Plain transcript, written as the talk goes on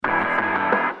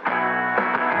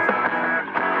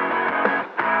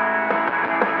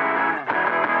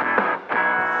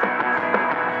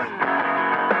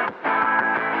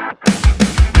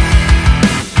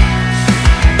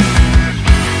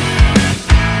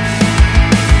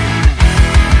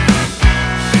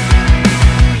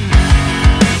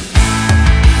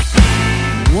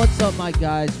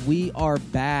guys, we are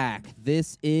back.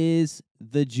 This is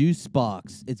the Juice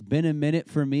Box. It's been a minute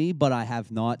for me, but I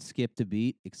have not skipped a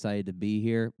beat. Excited to be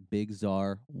here. Big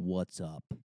Czar, what's up?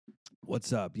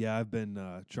 What's up? Yeah, I've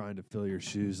been trying to fill your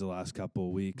shoes the last couple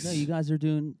of weeks. No, you guys are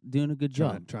doing a good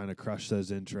job. Trying to crush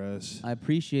those intros. I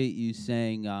appreciate you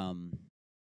saying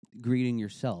greeting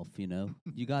yourself, you know.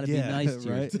 You got to be nice to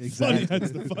right? yourself. Exactly.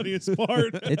 That's the funniest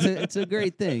part. It's a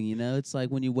great thing, you know. It's like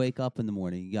when you wake up in the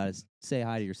morning, you got to say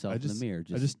hi to yourself in the mirror.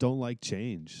 I just don't like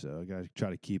change, so I got to try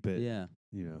to keep it. Yeah.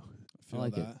 You know. I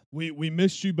like that. We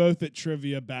missed you both at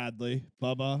trivia badly,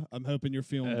 Bubba. I'm hoping you're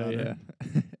feeling better.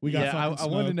 Yeah. We got I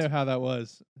wanted to know how that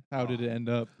was. How did it end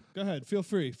up? Go ahead. Feel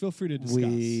free to discuss.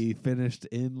 We finished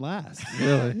in last.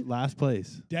 Really? Last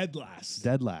place. Dead last.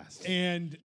 Dead last.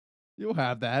 And You'll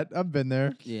have that. I've been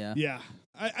there. Yeah. yeah,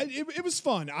 it was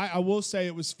fun. I will say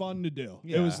it was fun to do.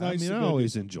 Yeah, it was nice. I mean, to I go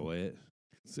always do. enjoy it.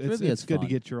 Trivia's It's good fun. to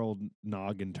get your old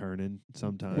noggin turning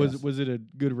sometimes. Was it a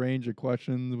good range of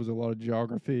questions? Was it a lot of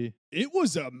geography? It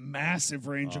was a massive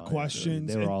range of Oh, yeah, questions.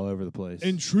 They were and, all over the place.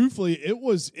 and truthfully, it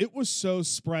was so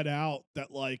spread out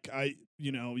that like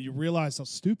you realize how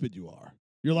stupid you are.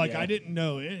 You're like, Yeah. I didn't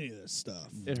know any of this stuff.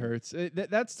 It hurts.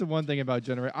 That's the one thing about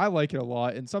generate. I like it a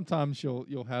lot, and sometimes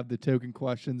you'll have the token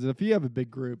questions. And if you have a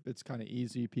big group, it's kind of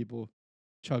easy. People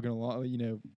chugging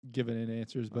along, giving in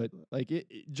answers. But like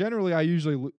generally, I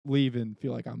usually leave and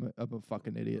feel like I'm a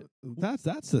fucking idiot.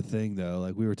 That's the thing though.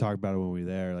 Like we were talking about it when we were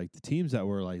there. Like the teams that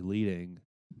were like leading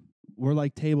were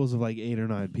like tables of like 8 or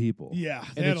 9 people. Yeah,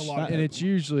 they And had a it's, lot. and it's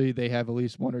usually they have at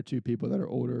least 1 or 2 people that are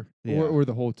older, Yeah. or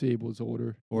the whole table is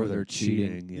older. Or they're they're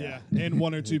cheating. Yeah, and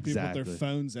 1 or 2 people with their Exactly.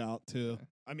 phones out too.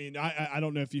 I mean, I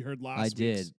don't know if you heard last. I week's-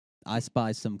 did. I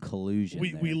spy some collusion.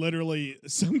 We there. literally,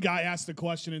 some guy asked a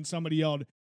question and somebody yelled,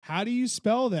 "How do you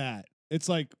spell that?" It's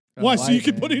like, Oh, what? So you right,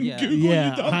 can man. put in Yeah. Google? Yeah,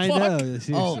 you dumb I fuck? know. Oh,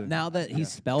 seriously. now that he Yeah.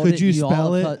 spelled Could it, you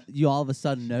spell it? You all of a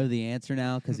sudden know the answer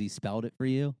now because he spelled it for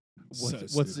you.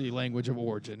 What's the language of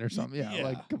origin or something? Yeah, Yeah.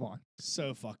 like come on.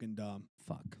 So fucking dumb.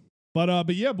 Fuck.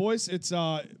 But yeah, boys, it's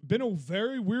been a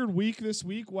very weird week this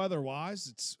week weather-wise.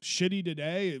 It's shitty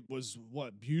today. It was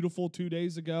beautiful 2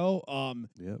 days ago.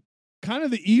 Yep. Kind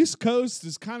of the East Coast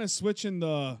is kind of switching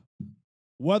the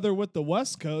weather with the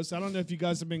West Coast. I don't know if you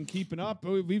guys have been keeping up.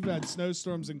 But we've had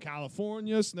snowstorms in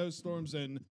California, snowstorms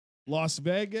in Las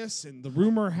Vegas, and the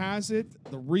rumor has it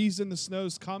the reason the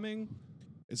snow's coming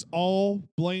is all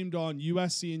blamed on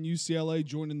USC and UCLA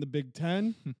joining the Big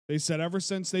Ten. They said ever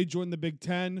since they joined the Big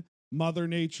Ten, Mother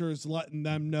Nature is letting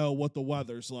them know what the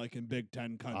weather's like in Big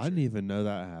Ten country. I didn't even know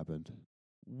that happened.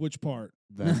 Which part?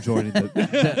 Them joining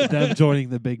them joining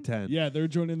the Big Ten. Yeah, they're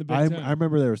joining the Big I Ten.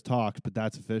 remember there was talks, but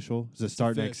that's official. Does it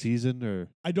start next official. season or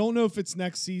I don't know if it's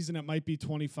next season. It might be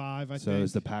 25, I so think.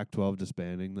 is the Pac-12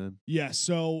 disbanding then? Yeah,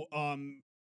 so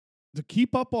to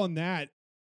keep up on that,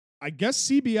 I guess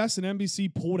CBS and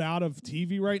NBC pulled out of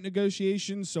TV right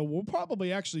negotiations, so we'll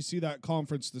probably actually see that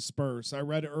conference disperse. I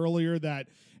read earlier that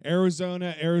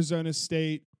Arizona, Arizona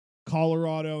State,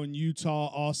 Colorado, and Utah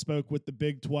all spoke with the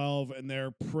Big 12, and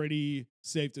they're pretty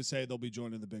safe to say they'll be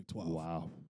joining the Big 12. Wow.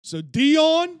 So,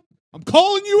 Dion, I'm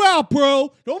calling you out,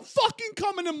 bro. Don't fucking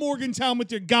come into Morgantown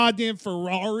with your goddamn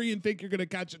Ferrari and think you're going to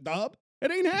catch a dub. It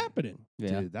ain't happening.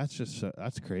 Yeah. Dude,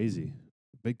 that's crazy.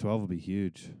 Big 12 will be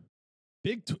huge.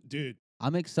 Dude.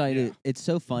 I'm excited. Yeah. It's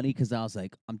so funny because I was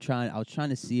trying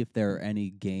to see if there are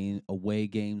any away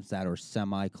games that are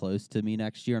semi close to me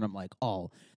next year, and I'm like, oh,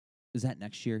 is that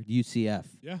next year? UCF.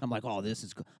 Yeah. I'm like, oh, this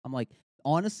is. I'm like,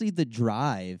 honestly, the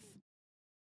drive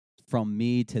from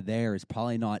me to there is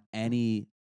probably not any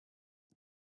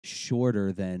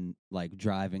shorter than like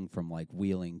driving from like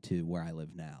Wheeling to where I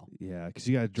live now. Yeah, because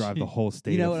you got to drive the whole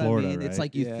state You know of what Florida, I mean? right? It's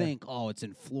like you Yeah. think, oh, it's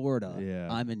in Florida. Yeah.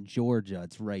 I'm in Georgia.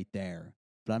 It's right there.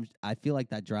 But I feel like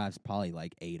that drive's probably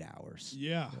like 8 hours.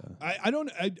 Yeah.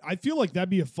 I feel like that'd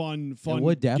be a fun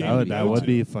would definitely game to that go would to.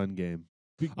 be a fun game.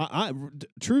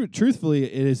 Truthfully,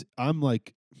 it is. I'm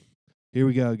like, here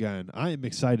we go again. I am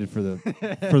excited for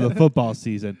the football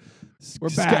season. We're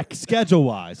back. Schedule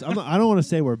wise. I don't want to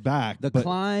say we're back. The but,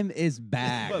 climb is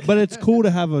back. but it's cool to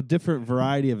have a different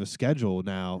variety of a schedule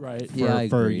now. Right. For, Yeah, I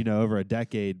for agree. over a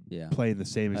decade Yeah. playing the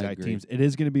same I exact agree. teams. It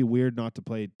is going to be weird not to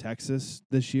play Texas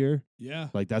this year. Yeah.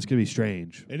 Like that's going to be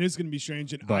strange. It is going to be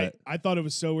strange. And But- I thought it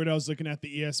was so weird. I was looking at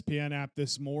the ESPN app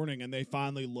this morning and they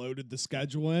finally loaded the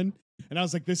schedule in. And I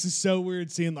was like, this is so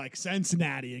weird seeing like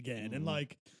Cincinnati again. And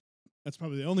like, that's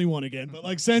probably the only one again, but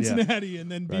like Cincinnati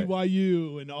and then Right.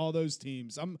 BYU and all those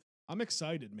teams. I'm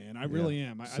excited, man. I really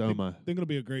am. I So am I. think it'll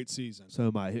be a great season. So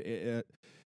am I.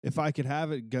 If I could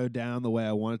have it go down the way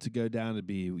I want it to go down, it'd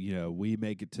be, we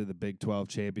make it to the Big 12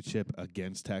 championship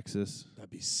against Texas.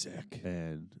 That'd be sick.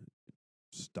 And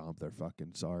stomp their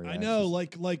fucking sorry. I know,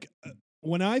 asses.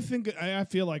 when I think, I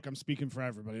feel like I'm speaking for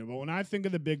everybody, but when I think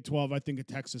of the Big 12, I think of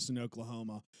Texas and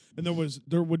Oklahoma, and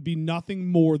there would be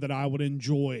nothing more that I would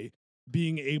enjoy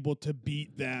being able to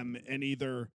beat them in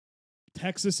either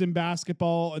Texas in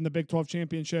basketball in the Big 12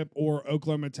 championship or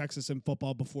Oklahoma and Texas in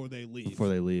football before they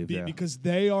leave. Yeah. Because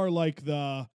they are like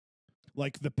the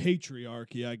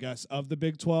patriarchy, I guess, of the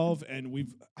Big 12, and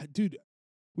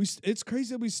it's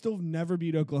crazy that we still never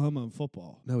beat Oklahoma in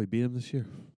football. No, we beat them this year.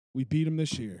 We beat them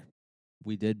this year.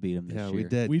 We did beat them this year. We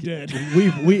did. We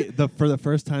did. For the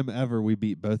first time ever, we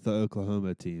beat both the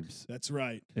Oklahoma teams That's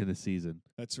right. in a season.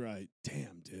 That's right.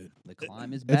 Damn, dude. The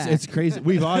climb is back. It's crazy.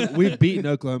 We've beaten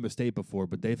Oklahoma State before,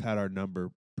 but they've had our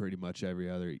number pretty much every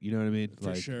other. You know what I mean?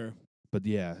 For sure. But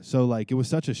yeah, so it was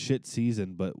such a shit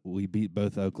season, but we beat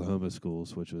both Oklahoma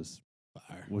schools, which was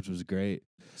Fire. great.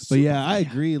 So But yeah, I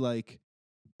agree.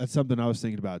 That's something I was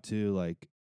thinking about too.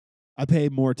 I pay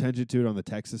more attention to it on the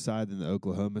Texas side than the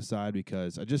Oklahoma side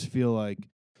because I just feel like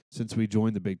since we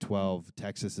joined the Big 12,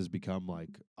 Texas has become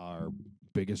our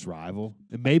biggest rival.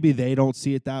 And maybe they don't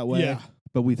see it that way. Yeah.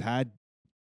 But we've had,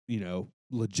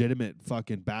 legitimate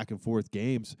fucking back and forth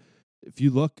games. If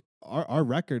you look, our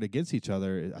record against each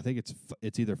other, I think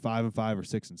it's either 5-5 or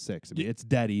 6-6. I mean, it's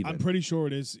dead even. I'm pretty sure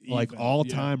it is even.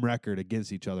 All-time record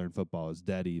against each other in football is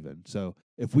dead even. So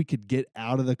if we could get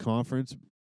out of the conference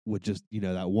with just,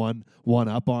 that one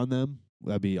up on them,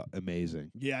 that'd be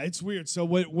amazing. Yeah, it's weird. So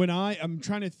when I'm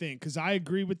trying to think, because I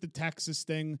agree with the Texas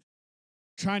thing,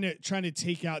 trying to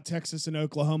take out Texas and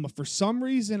Oklahoma. For some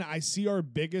reason, I see our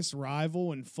biggest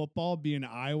rival in football being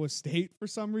Iowa State for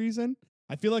some reason.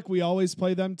 I feel like we always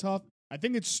play them tough. I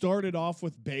think it started off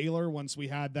with Baylor once we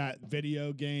had that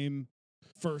video game,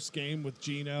 first game with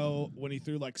Geno when he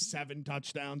threw 7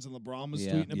 touchdowns and LeBron was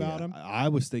tweeting about him. I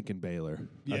was thinking Baylor.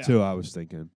 Yeah. That's who I was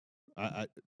thinking.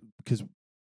 Because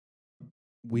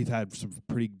we've had some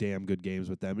pretty damn good games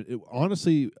with them.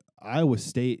 Honestly, Iowa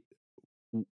State,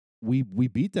 we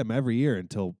beat them every year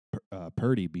until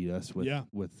Purdy beat us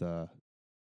with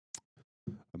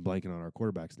I'm blanking on our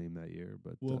quarterback's name that year,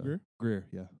 but Will Greer? Greer,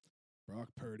 yeah. Brock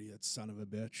Purdy, that son of a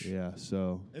bitch. Yeah,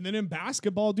 so And then in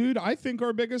basketball, dude, I think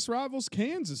our biggest rival's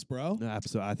Kansas, bro.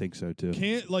 absolutely, I think so too.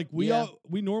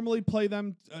 We normally play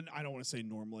them. I don't want to say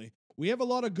normally. We have a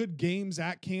lot of good games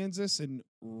at Kansas, and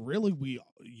really, we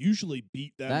usually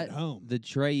beat them at home. The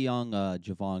Trey Young,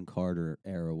 Javon Carter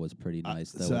era was pretty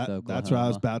nice, though. So with Oklahoma. that's what I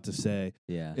was about to say.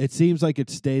 Yeah, It seems like it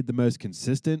stayed the most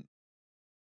consistent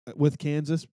with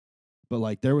Kansas,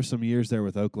 but there were some years there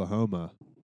with Oklahoma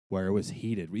where it was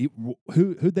heated.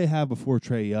 Who'd they have before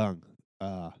Trey Young?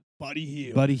 Buddy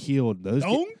Hield. Buddy Hield.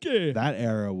 Donkey. That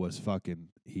era was fucking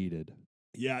heated.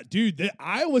 Yeah, dude, the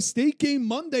Iowa State game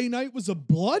Monday night was a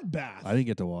bloodbath. I didn't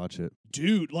get to watch it.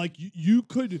 Dude, you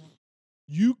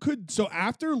could. So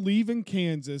after leaving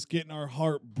Kansas, getting our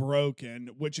heart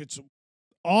broken, which it's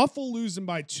awful losing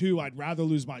by 2. I'd rather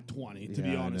lose by 20, to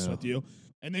be honest with you.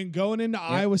 And then going into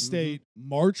Iowa State,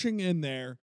 marching in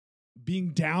there, being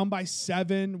down by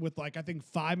 7 with I think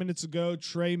 5 minutes ago,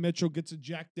 Trey Mitchell gets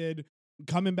ejected,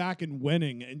 coming back and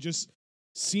winning, and just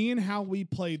seeing how we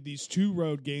played these 2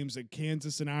 road games at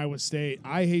Kansas and Iowa State.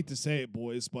 I hate to say it,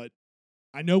 boys, but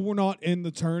I know we're not in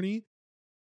the tourney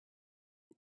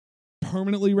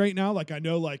permanently right now. I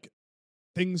know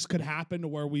things could happen to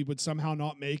where we would somehow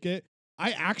not make it.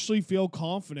 I actually feel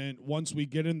confident once we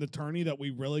get in the tourney that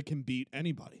we really can beat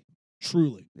anybody.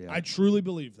 Truly. Yeah. I truly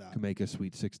believe that. Can make a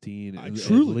Sweet 16 at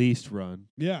truly. least run.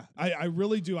 Yeah, I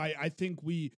really do. I think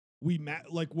we're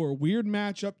a weird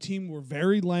matchup team. We're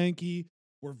very lanky.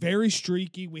 We're very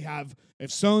streaky. We have,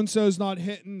 if so-and-so's not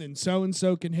hitting, then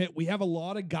so-and-so can hit. We have a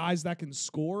lot of guys that can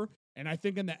score. And I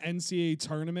think in the NCAA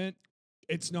tournament,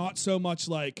 it's not so much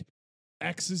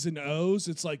X's and O's.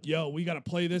 It's we got to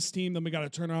play this team, then we got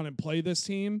to turn around and play this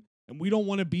team. And we don't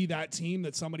want to be that team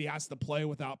that somebody has to play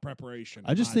without preparation.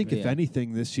 I just think, if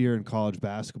anything, this year in college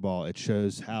basketball, it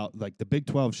shows how, the Big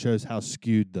 12 shows how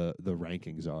skewed the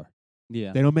rankings are.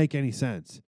 yeah. They don't make any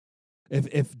sense.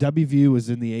 If WVU was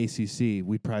in the ACC,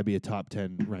 we'd probably be a top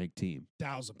 10 ranked team.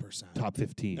 1,000%. Top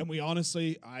 15. And we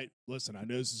honestly, I know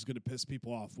this is going to piss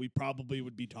people off. We probably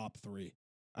would be top 3.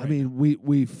 I mean,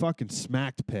 we fucking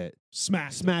smacked Pitt.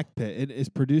 Smacked Pitt. And is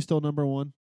Purdue still number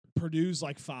 1? Purdue's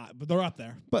 5, but they're up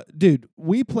there. But, dude,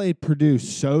 we played Purdue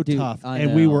so tough,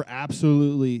 and we were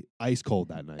absolutely ice cold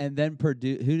that night. And then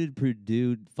Purdue, who did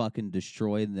Purdue fucking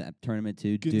destroy in that tournament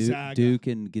too? Gonzaga. Duke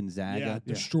and Gonzaga. Yeah,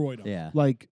 destroyed them. Yeah.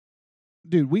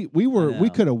 Dude, we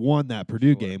could have won that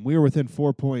Purdue game. We were within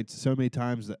 4 points so many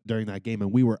times during that game,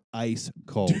 and we were ice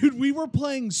cold. Dude, we were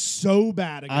playing so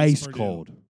bad against Ice Purdue.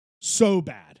 cold. So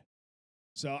bad.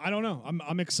 So I don't know.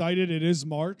 I'm excited. It is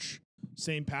March.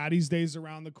 St. Patty's Day's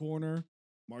around the corner.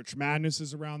 March Madness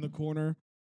is around the corner.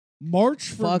 March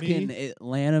for Fucking me.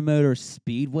 Atlanta Motor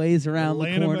Speedway's around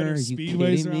Atlanta the Motor corner. Are you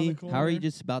Speedway's kidding around me? the How are you corner.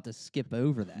 just about to skip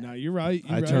over that? No, you're right.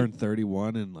 You're I right. turned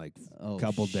 31 in like Oh,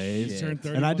 couple days. shit. Turned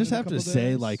 31 and I just in a have to couple say,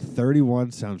 days. like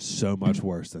 31 sounds so much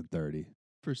worse than 30.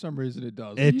 For some reason, it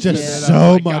does. It When you just say that, so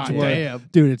I'm like, much God worse. damn.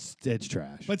 Dude, it's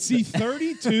trash. But see,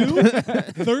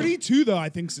 32 though, I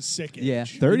think's a sick age. Yeah,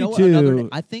 32 You know what,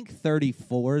 I think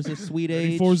 34 is a sweet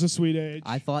age. 34 is a sweet age.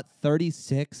 I thought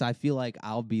 36. I feel like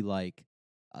I'll be like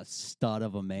a stud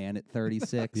of a man at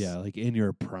 36. yeah, like in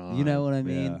your prime. You know what I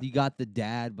mean? Yeah. You got the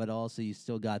dad, but also you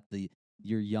still got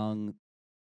your young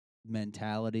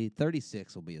mentality.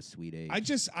 36 will be a sweet age. I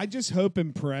just hope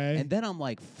and pray. and then I'm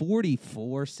like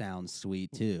 44 sounds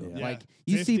sweet too. Yeah. Like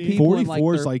you 50. see people in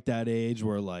 44 like is like that age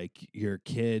where like your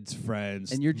kids'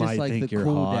 friends and you're just might like think the you're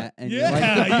cool hot. dad, and Yeah, you're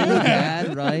like the cool yeah.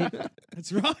 dad, right?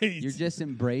 That's right. You're just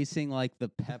embracing like the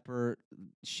pepper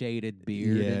shaded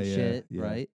beard Yeah, and yeah, shit, yeah.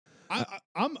 right?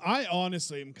 I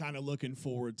honestly am kind of looking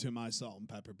forward to my salt and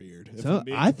pepper beard. if So I'm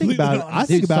being I think completely about it. I honest.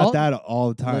 think Dude, about salt- that all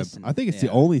the time. Listen, I think it's the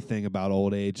yeah. only thing about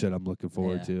old age that I'm looking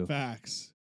forward Yeah. to.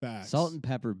 Facts. Salt and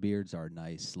pepper beards are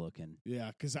nice looking.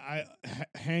 Yeah, because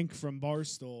Hank from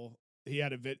Barstool, he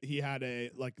had a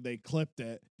like they clipped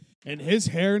it, and his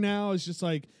hair now is just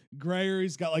like grayer.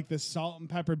 He's got like this salt and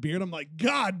pepper beard. I'm like,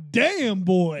 God damn,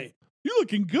 boy, you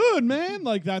looking good, man.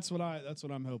 Like that's what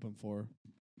I'm hoping for.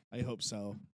 I hope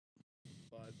so,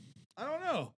 but I don't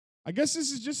know. I guess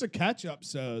this is just a catch up.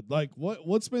 So like, what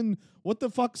the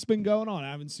fuck's been going on? I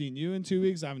haven't seen you in 2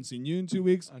 weeks. I haven't seen you in 2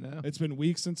 weeks. I know. It's been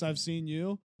weeks since I've seen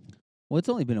you. Well, it's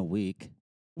only been a week.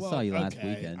 I saw you last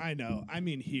okay, weekend. I know. I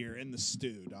mean, here in the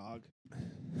stew, dog.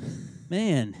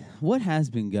 Man, what has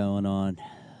been going on?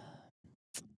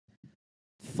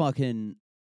 Fucking,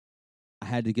 I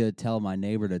had to go tell my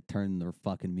neighbor to turn their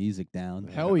fucking music down.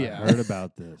 Hell yeah. I heard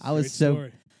about this. I was Great so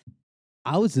story.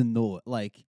 I was annoyed.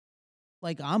 Like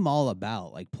I'm all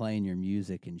about like playing your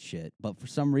music and shit, but for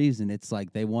some reason it's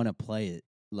like they want to play it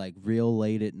like real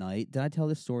late at night. Did I tell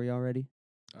this story already?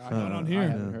 Not on here. I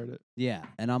haven't heard it. Yeah,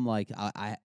 and I'm like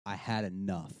I had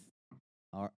enough,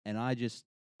 and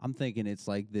I'm thinking it's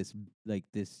like this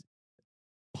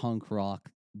punk rock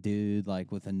dude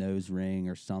like with a nose ring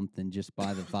or something just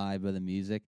by the vibe of the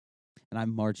music. And I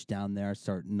marched down there,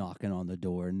 start knocking on the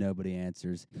door, nobody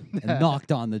answers, and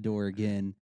knocked on the door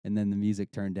again. And then the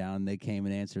music turned down, and they came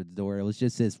and answered the door. It was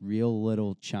just this real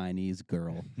little Chinese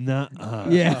girl. Nuh-uh.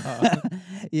 Yeah.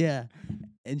 Yeah.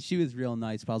 And she was real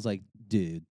nice, but I was like,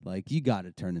 dude, like, you got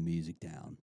to turn the music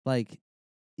down. Like,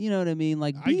 you know what I mean?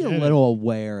 Like, I be a get it. little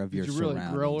aware of Did your you really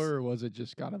surroundings. grill her, or was it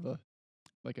just kind of a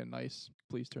nice,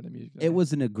 please turn the music down? It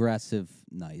was an aggressive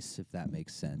nice, if that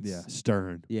makes sense. Yeah,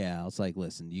 stern. Yeah, I was like,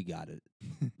 listen, you got it.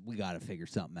 We got to figure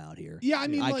something out here. Yeah, I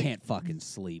mean, I like, can't fucking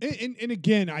sleep. And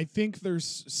again, I think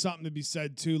there's something to be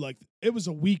said too. Like, it was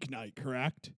a weeknight,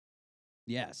 correct?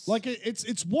 Yes. Like,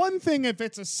 it's one thing if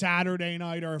it's a Saturday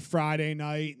night or a Friday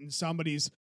night and somebody's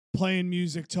playing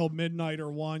music till midnight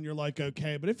or 1, you're like,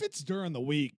 okay. But if it's during the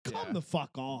week, come Yeah. the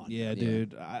fuck on. Yeah,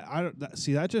 dude. I don't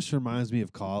see. That just reminds me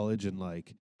of college and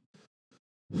like.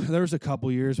 There was a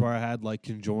couple years where I had like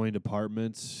conjoined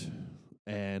apartments,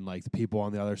 and like the people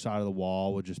on the other side of the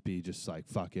wall would just be just like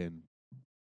fucking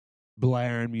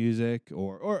blaring music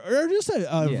or just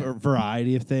a Yeah.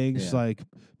 variety of things. Yeah. Like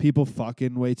people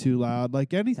fucking way too loud.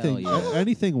 Like anything, yeah.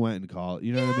 anything went in college.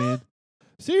 You know what I mean?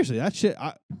 Seriously, that shit.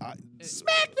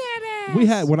 Smack that ass. We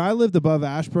had when I lived above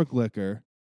Ashbrook Liquor,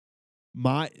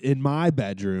 in my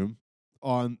bedroom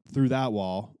through that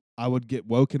wall, I would get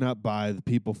woken up by the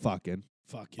people fucking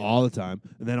Fuck yeah. all the time,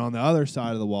 and then on the other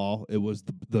side of the wall, it was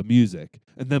the music,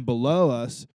 and then below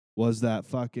us was that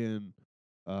fucking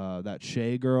that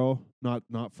Shay girl, not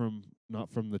from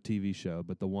the TV show,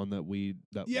 but the one that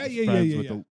Yeah, was yeah, friends yeah, with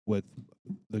yeah. with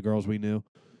the girls we knew.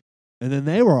 And then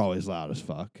they were always loud as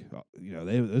fuck. You know,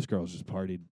 those girls just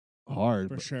partied hard.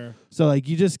 For but- sure. So like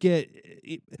you just get,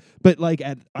 but like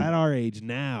at our age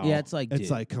now, Yeah, it's like, it's dude,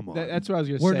 like come on, That's what I was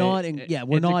gonna We're say. not in- yeah,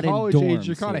 we're At the not in college age.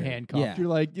 You're dorms kind of here. handcuffed. Yeah. You're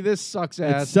like, this sucks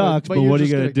ass. sucks, but you're what are you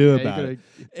just gonna do yeah, about you're it?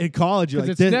 In college, you're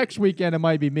Because like it's next weekend, it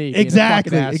might be me. being a fucking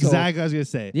exactly, asshole. exactly. I was gonna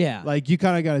say, Yeah. like you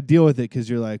kind of got to deal with it because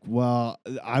you're like, well,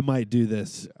 I might do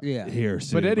this Yeah. here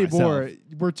soon. But anymore, myself.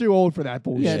 we're too old for that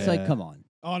bullshit. Yeah, it's like, Yeah. come on.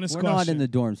 Honest We're question. not in the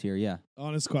dorms here, yeah.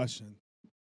 Honest question.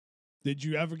 Did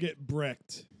you ever get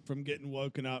bricked from getting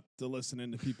woken up to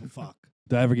listening to people fuck?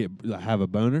 Did I ever have a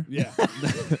boner? Yeah.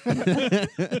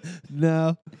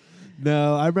 No.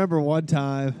 I remember one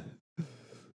time.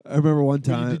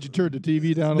 Did you turn the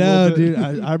TV down a No, little bit?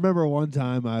 dude. I remember one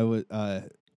time I would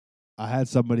I had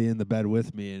somebody in the bed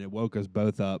with me, and it woke us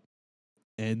both up.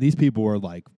 And these people were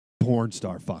like porn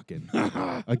star fucking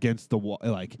against the wall,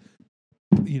 like,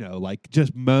 like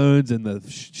just moans and the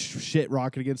shit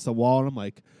rocking against the wall. And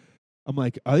I'm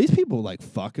like, are these people like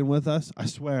fucking with us? I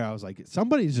swear, I was like,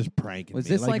 somebody's just pranking Was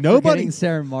me. this like nobody? forgetting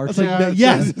Sarah I Marshall? was like,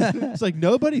 yes. It's like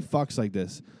nobody fucks like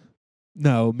this.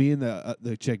 No, me and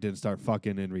the chick didn't start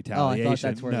fucking in Oh, I retaliation. thought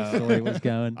that's where No. the story was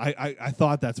going. I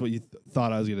thought that's what you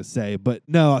thought I was gonna say, but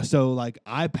no. So like,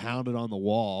 I pounded on the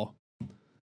wall.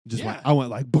 I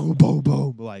went like boom, boom,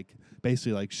 boom, like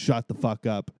basically like shut the fuck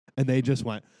up, and they just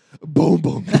went boom,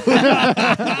 boom,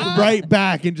 right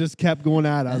back, and just kept going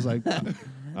at it. I was like, all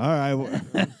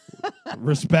right,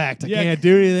 respect. I can't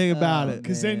do anything about it.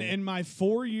 Because in my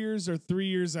 4 years or 3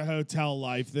 years of hotel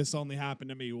life, this only happened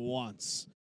to me once,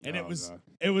 and it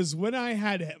was when I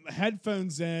had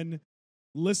headphones in,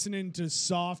 listening to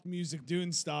soft music,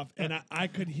 doing stuff, and I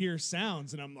could hear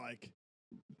sounds, and I'm like,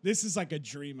 this is like a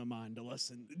dream of mine to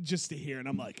listen, just to hear. And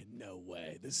I'm like, no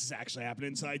way, this is actually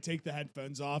happening. So I take the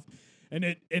headphones off, and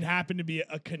it happened to be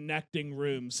a connecting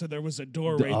room. So there was a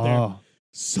door right there.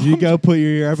 Did you go put your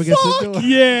ear up against the door?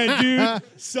 Yeah,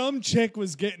 dude. Some chick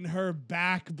was getting her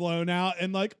back blown out,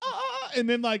 and like, and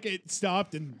then like it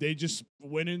stopped, and they just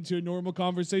went into a normal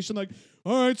conversation. Like,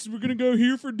 all right, so we're gonna go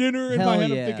here for dinner. In my Hell head,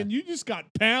 yeah. I'm thinking, you just got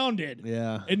pounded.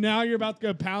 Yeah. And now you're about to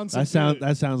go pound some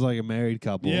That sounds like a married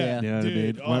couple. Yeah, you know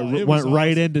dude. what I mean? Oh, it Went was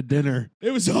right awesome. into dinner.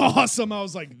 It was awesome. I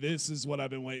was like, this is what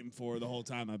I've been waiting for the whole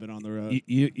time I've been on the road.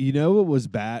 You know what was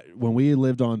bad when we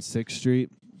lived on 6th Street?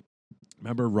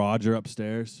 Remember Roger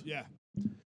upstairs? Yeah.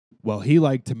 Well, he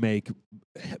liked to make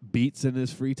beats in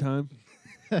his free time.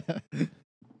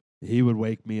 He would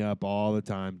wake me up all the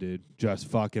time, dude, just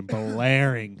fucking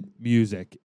blaring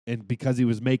music. And because he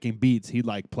was making beats, he'd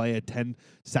like play a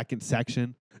 10-second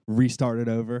section, restart it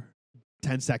over.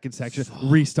 10-second section,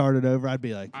 restart it over. I'd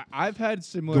be like, I've had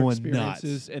similar going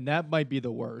experiences, and that might be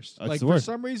the worst. That's like the for worst.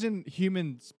 some reason,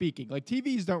 human speaking, like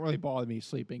TVs don't really bother me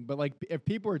sleeping, but like if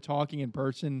people are talking in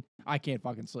person, I can't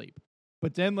fucking sleep.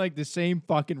 But then like the same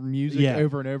fucking music Yeah,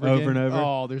 over and over over again, and over.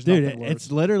 Oh, there's dude, nothing worse.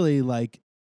 it's literally like,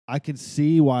 I can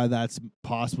see why that's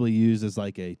possibly used as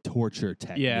like a torture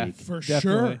technique. Yeah. For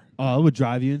Definitely. sure. Oh, it would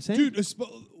drive you insane. Dude,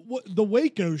 the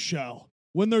Waco show,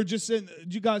 when they're just in,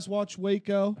 did you guys watch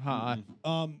Waco?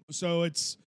 So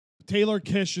it's Taylor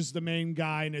Kish is the main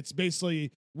guy, and it's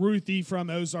basically Ruthie from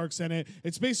Ozark's in it.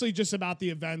 It's basically just about the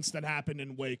events that happened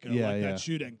in Waco, that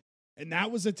shooting. And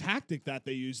that was a tactic that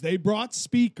they used. They brought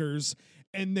speakers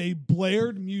and they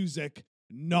blared music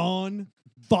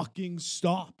non-fucking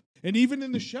stop. And even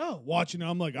in the show, watching it,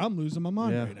 I'm like, I'm losing my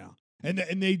mind right now. And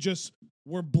they just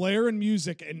were blaring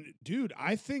music. And dude,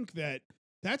 I think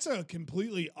that's a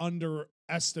completely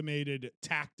underestimated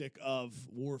tactic of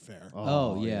warfare.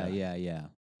 Oh, yeah.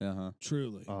 Uh-huh.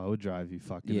 Truly. Oh, it would drive you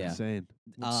fucking Yeah. insane.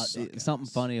 Something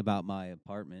funny about my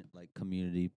apartment, like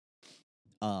community.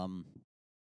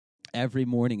 Every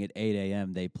morning at 8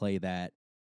 a.m. they play that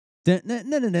through the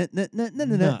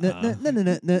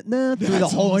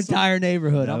whole entire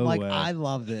neighborhood. I'm No like, way. I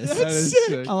love this. That's That is sick.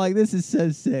 sick. I'm like, this is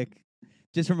so sick.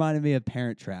 Just reminded me of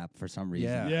Parent Trap for some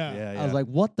reason. Yeah. I was like,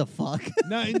 what the fuck?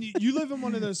 No, and you live in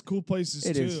one of those cool places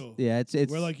It too. is. Yeah, it's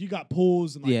where like you got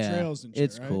pools and like yeah, trails and shit.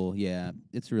 it's right? cool. Yeah,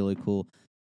 it's really cool.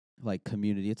 Like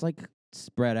community, it's like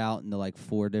spread out into like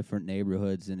 4 different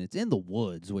neighborhoods, and it's in the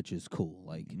woods, which is cool.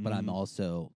 Like, but I'm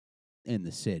also in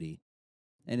the city,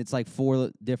 and it's like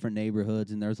 4 different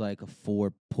neighborhoods, and there's like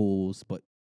 4 pools, but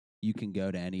you can go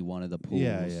to any one of the pools.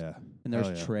 Yeah. And there's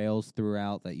Oh, yeah. trails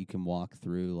throughout that you can walk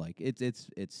through. Like it's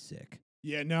sick.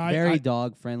 Yeah, no, Very I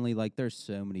dog friendly. Like there's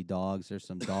so many dogs. There's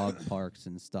some dog parks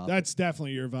and stuff. that's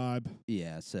definitely your vibe.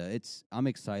 yeah. So I'm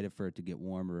excited for it to get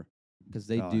warmer because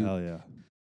they Oh, do. hell yeah.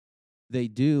 They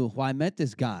do. Well, I met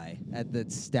this guy at the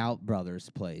Stout Brothers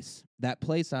place. That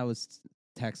place I was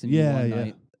texting you Yeah, one yeah.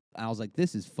 night. I was like,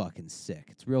 this is fucking sick.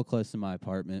 It's real close to my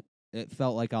apartment. It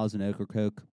felt like I was in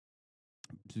Ocracoke.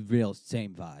 Real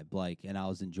same vibe. Like, and I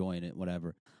was enjoying it,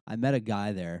 whatever. I met a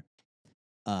guy there.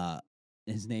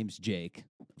 His name's Jake,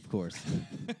 of course.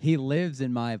 He lives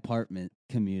in my apartment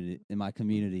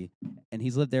community, and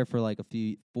he's lived there for like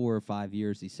 4 or 5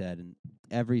 years, he said. And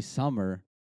every summer,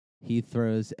 he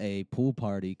throws a pool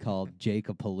party called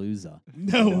Jacopalooza.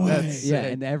 No way. That's Yeah,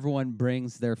 sick. and everyone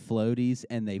brings their floaties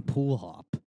and they pool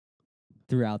hop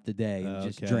throughout the day and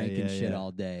just Okay, drink and yeah, shit yeah.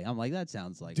 all day. I'm like, that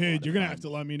sounds like a lot Dude, of you're gonna fun. have to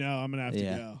let me know. I'm gonna have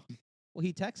Yeah. to go. Well,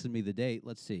 he texted me the date.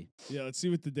 Let's see. Yeah, let's see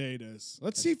what the date is.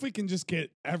 Let's see if we can just get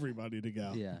everybody to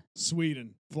go. Yeah.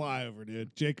 Sweden, fly over,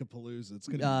 dude. Jacopalooza. It's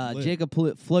gonna be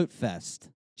lit. Float Fest.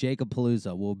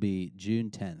 Jacopalooza will be June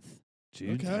 10th.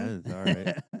 June Okay. 10th. All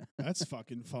right. That's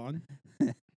fucking fun.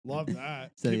 Love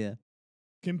that. So yeah,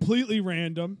 Completely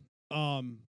random.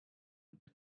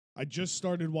 I just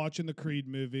started watching the Creed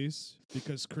movies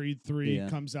because Creed 3 Yeah.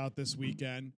 comes out this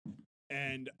weekend,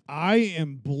 and I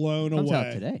am blown comes away.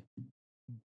 out today.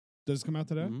 Does it come out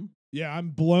today? Mhm. Yeah,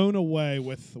 I'm blown away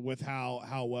with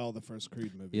how well the first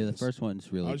Creed movie Yeah, is. the first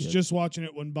one's really I was good. just watching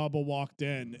it when Bubba walked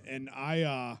in, and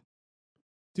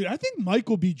dude, I think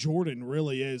Michael B. Jordan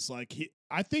really is like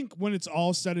I think when it's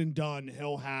all said and done,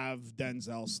 he'll have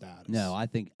Denzel status. No, I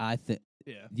think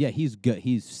yeah. he's good.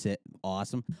 He's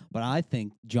awesome. But I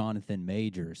think Jonathan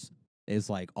Majors is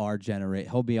like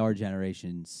he'll be our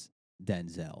generation's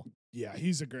Denzel. Yeah,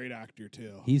 he's a great actor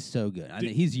too. He's so good. I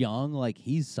mean, he's young, like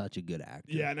he's such a good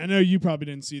actor. Yeah, and I know you probably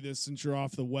didn't see this since you're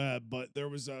off the web, but there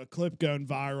was a clip going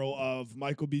viral of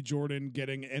Michael B. Jordan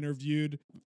getting interviewed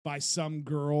by some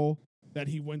girl that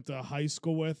he went to high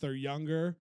school with or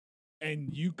younger, and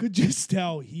you could just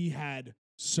tell he had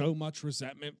so much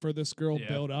resentment for this girl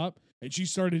built up. And she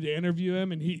started to interview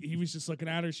him, and he was just looking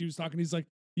at her. She was talking. He's like,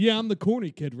 "Yeah, I'm the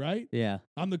corny kid, right? Yeah.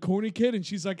 I'm the corny kid." And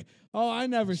she's like, "Oh, I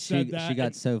never said that." She got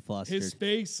And so flustered. his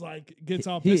face like gets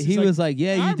all He pissed. He's was like,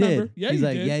 "Yeah, "I you remember. did." Yeah, He's you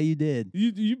like, did. "Yeah, you did."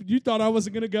 You thought I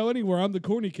wasn't gonna go anywhere. I'm the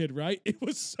corny kid, right? It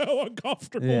was so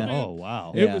uncomfortable. Yeah. Man. Oh,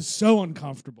 wow. It Yeah. was so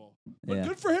uncomfortable. But Yeah.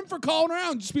 good for him for calling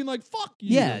around, just being like, "Fuck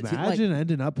you." Yeah, it's like- Imagine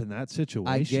ending up in that situation.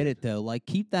 I get it though. Like,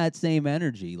 keep that same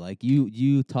energy. Like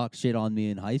you talk shit on me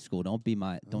in high school. Don't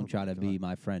Oh try my to be God.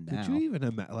 my friend Could now. you even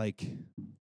imagine, like,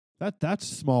 that's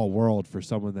small world for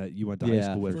someone that you went to high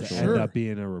Yeah, school with for to sure. end up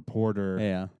being a reporter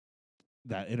Yeah.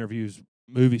 that interviews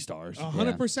movie stars.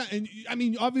 100%. And I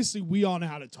mean, obviously, we all know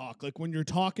how to talk. Like when you're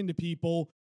talking to people,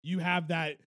 you have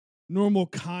that normal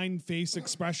kind face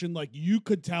expression. Like you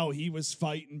could tell he was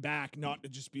fighting back, not to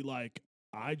just be like,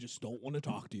 "I just don't want to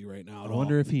talk to you right now." I At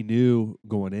wonder all. if he knew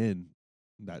going in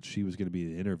that she was going to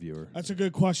be the interviewer. That's a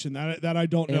good question. That I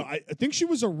don't know. I think she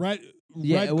was a red.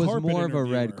 Yeah, red it was carpet more of a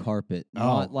red interviewer. carpet, Oh.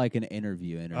 not like an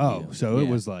interview. Oh, so it Yeah.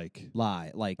 was like,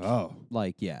 lie, like oh,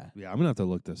 yeah. yeah, I'm going to have to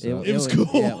look this up. It was cool.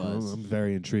 Yeah, it I'm was. I'm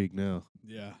very intrigued now.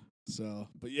 Yeah. So,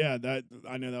 but yeah, that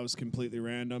I know that was completely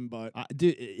random, but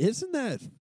Dude, isn't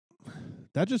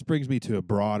that just brings me to a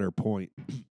broader point.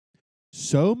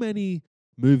 So many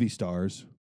movie stars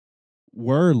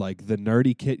were like the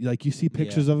nerdy kid. Like you see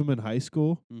pictures of them in high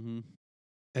school, Mm-hmm.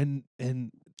 and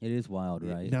It is wild,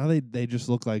 right? now they just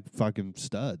look like fucking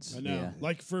studs. I know. Yeah.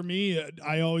 Like for me,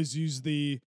 I always use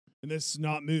and this is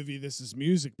not movie, this is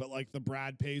music, but like the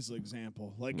Brad Paisley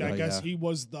example. Like I Oh, guess yeah. he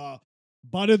was the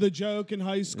butt of the joke in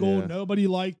high school. Yeah. Nobody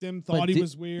liked him, But thought he di-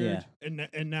 was weird, yeah.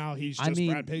 and now he's I just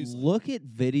mean, Brad Paisley. look at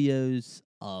videos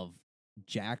of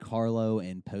Jack Harlow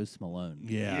and Post Malone.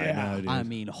 Yeah, Yeah. I know, dude. I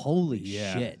mean, holy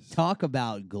Yeah. shit! Talk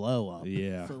about glow up.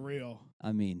 yeah. For real.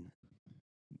 I mean,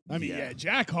 Yeah,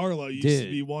 Jack Harlow used Dude,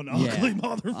 to be one yeah. ugly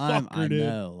motherfucker, I dude.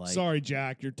 know. Like, Sorry,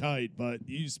 Jack, you're tight, but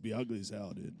you used to be ugly as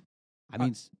hell, dude. I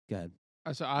mean, go ahead.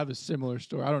 So I have a similar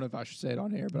story. I don't know if I should say it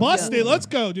on here, but Bust Yeah. it, let's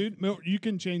go, dude. You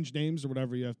can change names or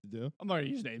whatever you have to do. I'm not gonna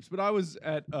use names. But I was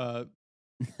at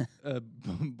a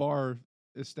bar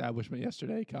establishment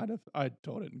yesterday. Kind of. I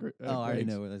told it. I already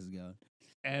know where this is going.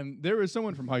 And there was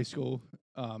someone from high school,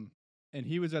 and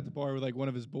he was at the bar with like one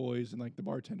of his boys and like the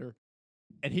bartender,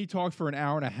 and he talked for an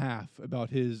hour and a half about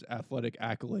his athletic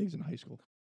accolades in high school.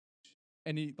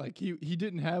 And he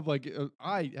didn't have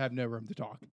I have no room to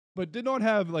talk, but did not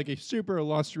have like a super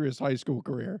illustrious high school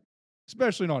career,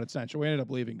 especially not at Central. We ended up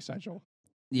leaving Central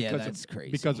Yeah, because that's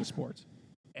crazy. because of sports,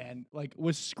 and like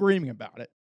was screaming about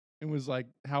it. It was like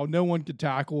how no one could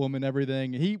tackle him and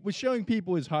everything. He was showing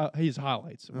people his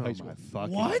highlights of Oh high my school.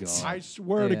 fucking What? God. I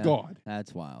swear to Yeah. God.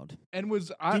 That's wild. And was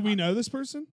Do we know this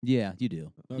person? Yeah, you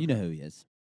do. Okay. You know who he is.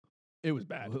 it was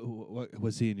bad. What,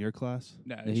 was he in your class?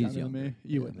 No, he's he's younger than younger. me.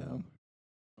 You Yeah, would no. know.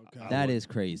 Okay. That is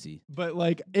crazy. But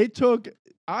like it took.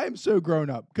 I am so grown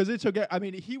up because it took. I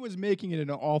mean, he was making it an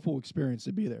awful experience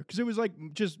to be there because it was like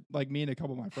just like me and a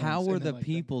couple of my friends. How were and the then, like,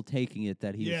 people taking it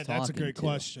that he Yeah, was talking that's a great to?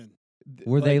 question.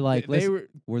 Were they like, they listen-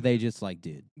 Were they just like,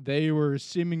 dude? they were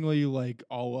seemingly like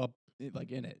all up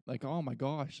like in it, like oh my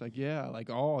gosh, like yeah, like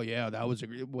oh yeah, that was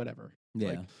whatever. Yeah.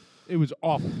 Like, it was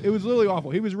awful. It was literally awful.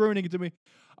 He was ruining it to me.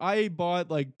 I bought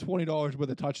like $20 worth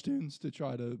of touch tunes to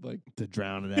try to like To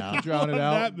drown it out. drown it Love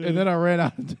out, that and then I ran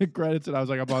out of the credits, and I was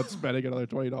like, I'm about spending another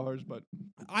 $20. But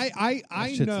I That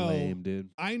shit's know lame, dude.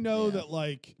 I know Yeah. that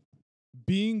like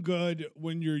being good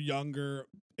when you're younger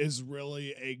is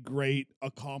really a great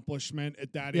accomplishment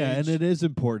at that Yeah, age. and it is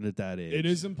important at that age. It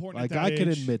is important Like at that I can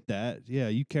age. admit that. Yeah,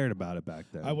 you cared about it back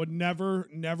then. I would never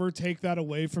take that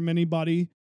away from anybody.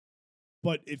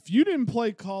 But if you didn't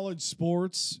play college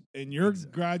sports and you're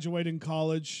graduating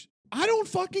college, I don't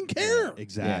fucking care.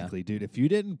 Exactly, dude. If you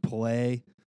didn't play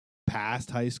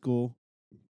past high school,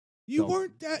 You don't-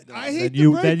 weren't that. I then hate you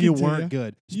to break then you it to weren't ya.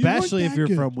 good. You weren't Especially if that you're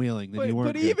good. from Wheeling, then you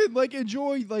weren't But good. even like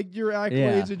enjoy like your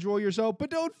accolades, enjoy yourself, but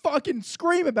don't fucking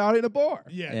scream about it in a bar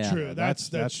Yeah, Yeah. true. Yeah, That's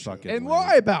that's true. fucking and lame.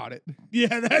 lie about it.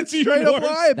 Yeah, that's even Straight up worse.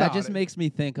 lie about That just it. makes me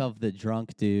think of the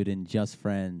drunk dude in Just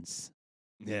Friends.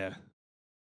 Yeah.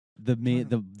 The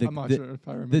I'm not sure if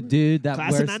I remember. the dude that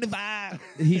Class of wears 95.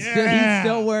 he's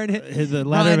still wearing His Ryan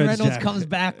Letterman's Reynolds jacket. comes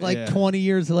back like Yeah. 20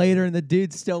 years later, and the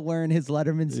dude's still wearing his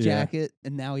Letterman's Yeah. jacket,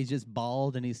 and now he's just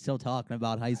bald, and he's still talking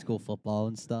about high school football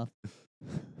and stuff.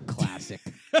 Classic.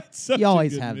 That's such You a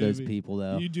always good have those movie. people,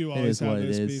 though. You do It always is have what it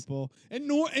those is. people, and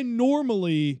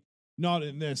normally, not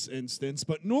in this instance,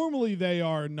 but normally they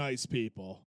are nice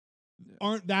people.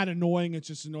 Aren't that annoying? It's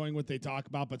just annoying what they talk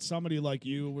about. But somebody like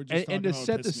you, we're just And talking to about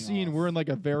set would the piss me scene, off. we're in like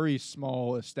a very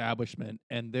small establishment,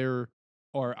 and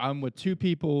I'm with two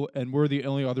people, and we're the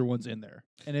only other ones in there,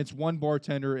 and it's one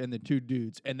bartender and the two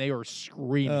dudes, and they are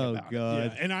screaming Oh about it.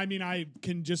 god. Yeah, and I mean, I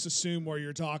can just assume where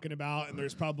you're talking about, and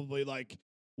there's probably like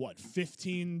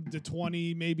 15 to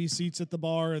 20 maybe seats at the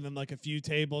bar, and then like a few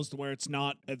tables to where it's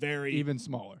not a very Even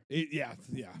smaller. yeah.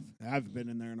 I haven't been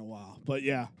in there in a while, but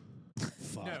yeah.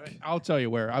 Fuck. No, I'll tell you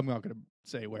where. I'm not going to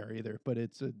say where either, but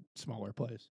it's a smaller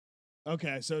place.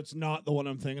 Okay, so it's not the one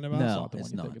I'm thinking about. No. It's not the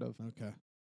it's one you're not. thinking of. Okay.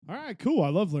 All right, cool. I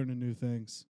love learning new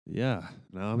things. Yeah.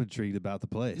 Now I'm intrigued about the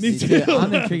place. Me Me too. too.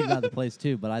 I'm intrigued about the place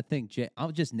too, but I think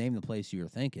I'll just name the place you were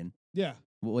thinking. Yeah,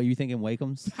 What are you thinking,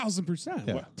 Wakeham's? 1000%.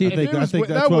 Yeah. What- Dude, I think, If it I was think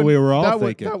that that's what would- we were all that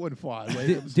thinking. That would fly.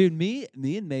 Dude, me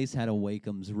and Mace had a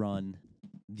Wakeham's run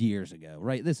years ago.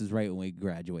 Right, this is right when we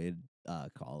graduated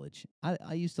college.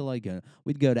 I used to like going.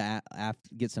 We'd go to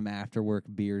get some after work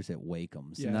beers at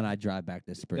Wakeham's, and then Yeah. I'd drive back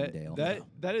to Springdale.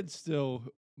 That is still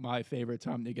my favorite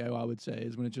time to go, I would say,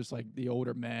 is when it's just like the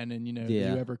older men and,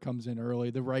 Yeah. whoever comes in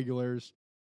early, the regulars.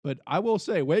 But I will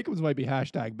say, Wakeham's might be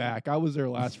hashtag back. I was there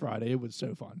last Friday. It was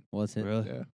so fun. Was it? Really?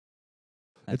 Yeah.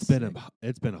 That's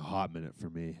It's been a hot minute for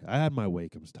me. I had my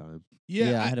Wakeham's time.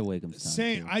 Yeah, I had a Wakeham's time.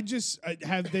 Saying, too. I just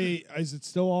have they. Is it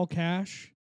still all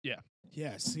cash? Yeah.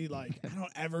 Yeah. See, like I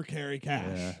don't ever carry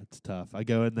cash. Yeah, it's tough. I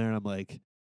go in there and I'm like,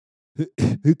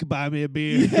 who can buy me a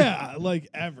beer? Yeah, like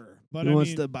ever. But Who I wants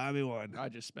mean, to buy me one? I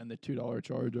just spend the $2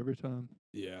 charge every time.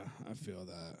 yeah, I feel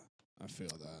that.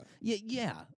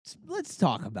 Yeah. Let's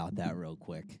talk about that real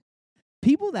quick.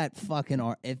 People that fucking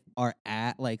are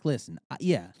at like, listen,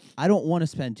 I don't want to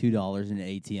spend $2 in an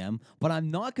ATM, but I'm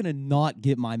not gonna not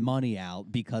get my money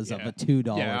out because of Yeah. a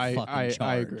 $2 Yeah, fucking I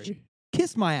charge. agree.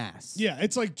 Kiss my ass. Yeah,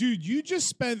 it's like, dude, you just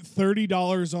spent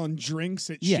 $30 on drinks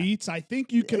at Yeah. Sheetz. I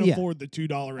think you can Yeah. afford the $2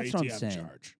 That's what I'm ATM saying.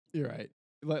 charge. You're right.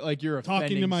 Like you're Talking to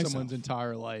offending myself. someone's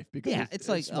entire life because Yeah, it's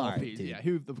like, small all right, fees. dude. Yeah,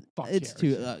 who the fuck It's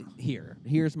cares?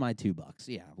 here's my $2.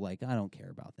 Yeah, like I don't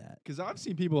care about that. Because I've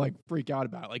seen people like freak out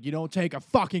about it. Like, you don't take a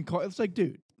fucking car. It's like,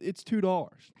 dude, it's $2.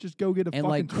 Just go get a And fucking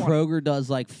like 20. Kroger does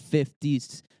like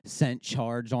 50-cent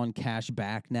charge on cash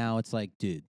back now. It's like,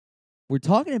 dude, we're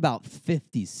talking about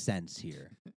 50 cents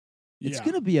here. It's Yeah.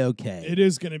 gonna be okay. It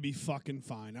is going to be fucking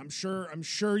fine. I'm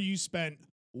sure you spent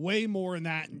way more than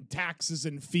that in taxes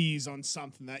and fees on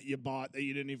something that you bought that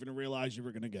you didn't even realize you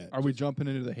were going to get. Are we jumping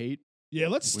into the hate? Yeah,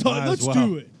 let's We start. might Let's as well.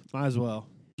 do it. Might as well.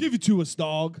 Give it to us,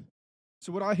 dog.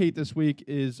 So what I hate this week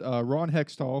is Ron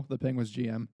Hextall, the Penguins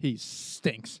GM. He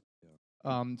stinks.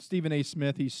 Stephen A.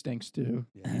 Smith, he stinks too.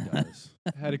 Yeah, he does.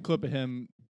 I had a clip of him.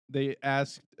 They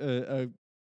asked a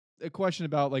question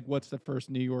about like what's the first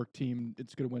New York team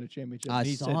that's going to win a championship. I and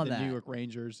he saw said the that. New York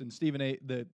Rangers, and Stephen A.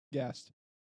 the guest,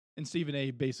 and Stephen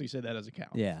A. basically said that doesn't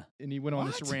count. Yeah. And he went on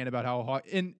this What? rant about how hot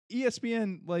and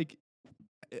ESPN like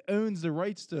owns the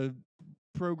rights to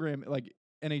program like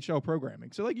NHL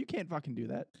programming. So like you can't fucking do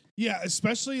that. Yeah,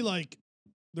 especially like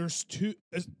there's two,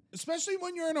 especially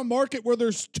when you're in a market where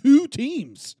there's two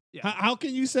teams. Yeah. How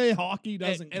can you say hockey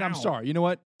doesn't And I'm count? sorry. You know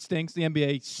what? Stinks. The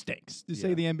NBA stinks. To say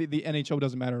Yeah. the NHL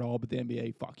doesn't matter at all, but the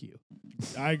NBA, fuck you.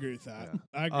 I agree with that.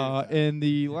 I agree with that. And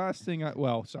the last thing,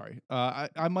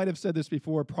 I might have said this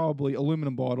before. Probably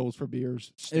aluminum bottles for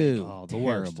beers. Stink. Ew, Oh, the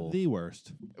terrible. worst. The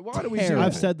worst. Why do we? terrible. Do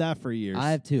I've that? said that for years.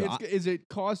 I have too. Is it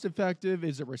cost effective?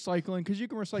 Is it recycling? Because you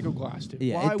can recycle glass too.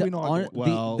 Yeah, Why it are we not? doing it?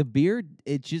 Well- the beer,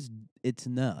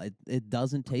 it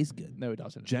doesn't taste good. No, it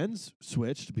doesn't. Jen's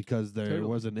switched because there Totally.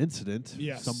 was an incident.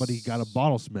 Yes. Somebody got a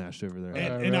bottle smashed over there.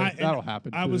 And that'll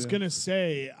happen. I too, was yeah. gonna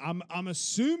say I'm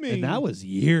assuming And that was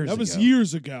years that was ago.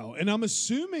 years ago, and I'm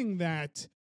assuming that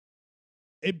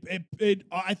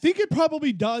I think it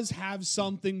probably does have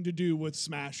something to do with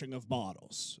smashing of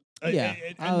bottles. Yeah.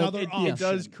 another option. It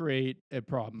does create a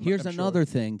problem. Here's I'm sure. another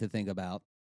thing to think about.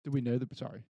 Do we know the?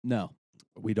 Sorry. No,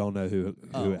 We don't know who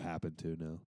Oh. it happened to.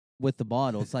 No. with the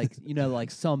bottles, like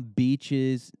like some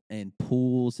beaches and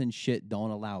pools and shit don't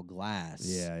allow glass.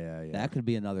 Yeah. That could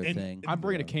be another And- thing. I'm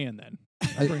bringing a can then.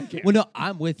 I- bringing a can. well, no,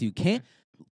 I'm with you.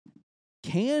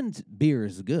 Canned beer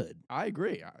is good. I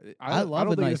agree. I love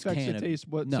don't a think nice it affects can the of- taste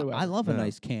whatsoever. No, I love a No.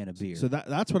 nice can of beer. So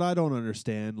that's what I don't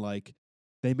understand. Like,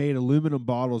 they made aluminum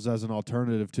bottles as an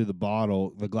alternative to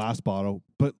the glass bottle,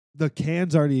 but the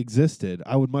cans already existed.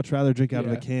 I would much rather drink out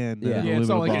of a Yeah. can than Yeah. an Yeah, it's aluminum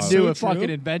not like bottle. it's new So a fucking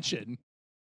true. invention.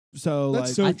 So That's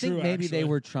like, so I true, think maybe they actually.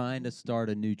 were trying to start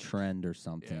a new trend or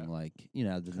something, Yeah. like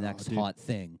the next dude. hot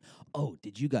thing. Oh,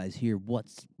 did you guys hear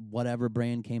whatever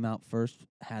brand came out first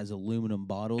has aluminum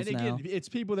bottles And now? again, it's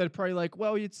people that are probably like,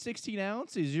 well, it's 16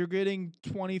 ounces. You're getting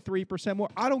 23% more.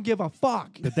 I don't give a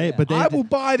fuck. but they, Yeah. but they, I will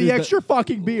buy the dude, extra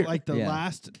fucking beer. like the Yeah.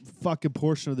 last fucking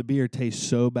portion of the beer tastes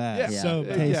so bad. Yeah. So It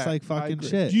bad. tastes Yeah, like I fucking agree.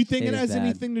 shit. Do you think It it is has bad.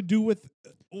 anything to do with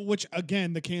which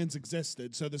again the cans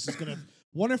existed? So this is gonna.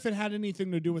 Wonder if it had anything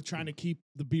to do with trying to keep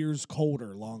the beers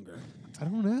colder longer. I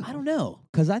don't know. I don't know,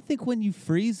 because I think when you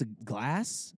freeze a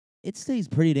glass, it stays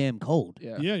pretty damn cold.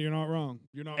 yeah. Yeah, you're not wrong.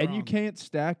 You're not And wrong. you can't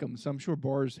stack them, so I'm sure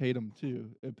bars hate them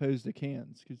too, opposed to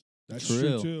cans. 'Cause That's True.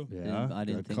 true too. Yeah, I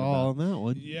didn't good think call on that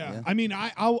one. Yeah. Yeah. I mean,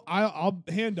 I'll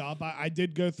hand up. I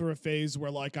did go through a phase where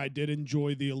like I did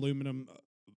enjoy the aluminum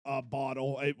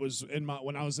bottle. It was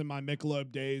when I was in my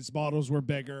Michelob days. Bottles were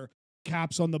bigger,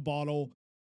 caps on the bottle.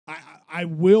 I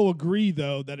will agree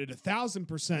though that it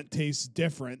 1,000% tastes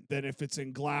different than if it's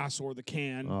in glass or the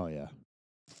can. Oh yeah.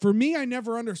 For me, I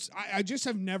just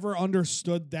have never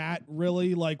understood that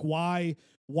really, like why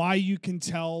you can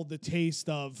tell the taste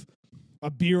of a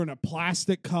beer in a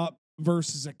plastic cup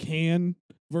versus a can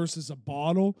versus a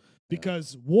bottle,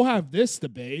 because we'll have this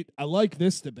debate. I like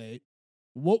this debate.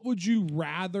 What would you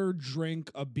rather drink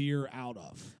a beer out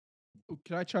of? Oh,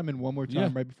 can I chime in one more time Yeah.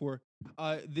 right before?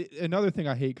 Another thing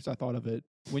I hate because I thought of it.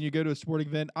 When you go to a sporting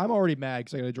event, I'm already mad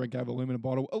because I got to drink out of an aluminum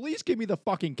bottle. At least give me the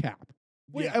fucking cap.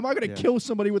 Wait, Yeah. am I going to Yeah. kill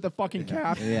somebody with a fucking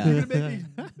cap? Yeah. You're going to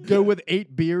make me go with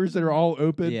 8 beers that are all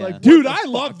open? Yeah. Like, what Dude, the I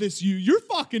love fuck? this. You're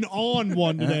fucking on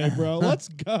one today, bro. Let's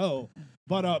go.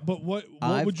 But what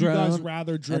I've would you guys grown,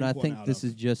 rather drink? and I one think out this of?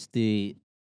 is just the.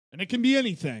 And it can be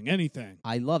anything.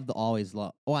 I love the always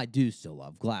love. Oh, I do still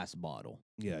love glass bottle,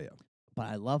 Yeah. but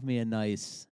I love me a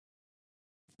nice.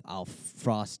 I'll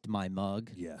frost my mug.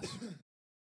 Yes.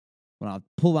 When I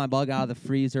pull my mug out of the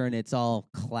freezer and it's all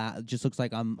it just looks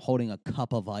like I'm holding a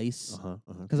cup of ice.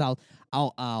 Because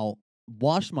I'll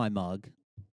wash my mug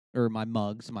or my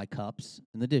mugs, my cups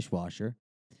in the dishwasher,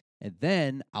 and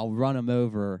then I'll run them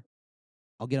over.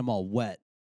 I'll get them all wet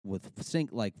with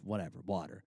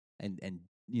water, and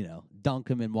dunk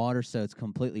them in water so it's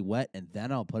completely wet, and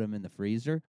then I'll put them in the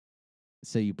freezer.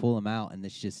 So you pull them out and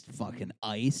it's just fucking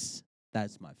ice.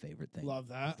 That's my favorite thing. Love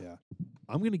that. Yeah.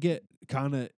 I'm going to get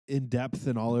kind of in depth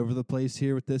and all over the place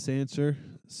here with this answer.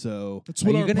 So That's Are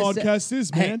what you our gonna say- podcast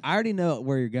is, Hey, man. I already know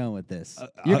where you're going with this.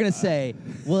 You're gonna say,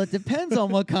 "Well, it depends on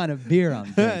what kind of beer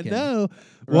I'm drinking." no.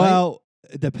 right? Well,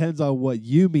 it depends on what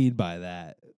you mean by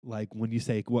that. Like when you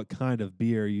say what kind of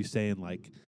beer, are you saying like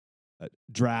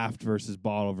draft versus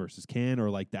bottle versus can,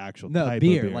 or like the actual No, type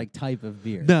beer, of beer? like type of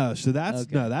beer. No, so that's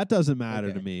Okay. no, that doesn't matter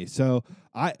to Okay. me. So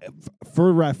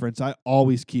for reference, I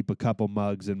always keep a couple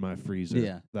mugs in my freezer.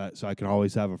 Yeah. So I can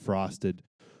always have a frosted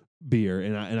beer,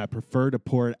 and I prefer to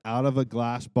pour it out of a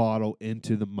glass bottle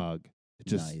into the mug.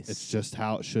 It's Nice. just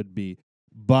how it should be.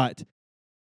 But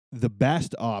the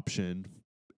best option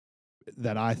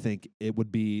that I think it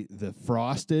would be the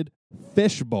frosted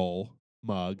fishbowl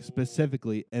mug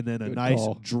specifically, and then a Good nice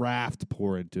call. draft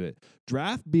pour into it.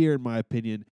 Draft beer, in my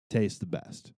opinion, tastes the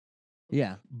best.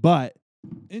 Yeah, But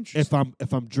Interesting.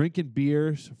 if I'm drinking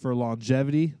beers for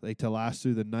longevity, like to last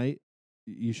through the night,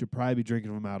 you should probably be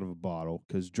drinking them out of a bottle,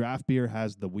 because draft beer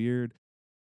has the weird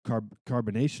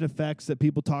carbonation effects that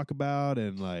people talk about,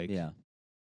 and like yeah.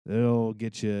 it'll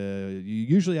get you. You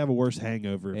usually have a worse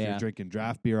hangover if Yeah. you're drinking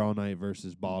draft beer all night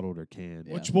versus bottled or canned.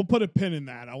 Yeah. Which we'll put a pin in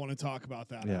that. I want to talk about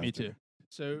that. Yeah. after. Me too.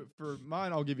 So for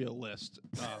mine, I'll give you a list.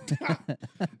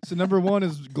 So number 1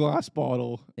 is glass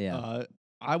bottle. Yeah.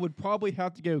 I would probably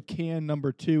have to go can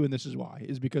number 2, and this is why,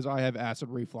 is because I have acid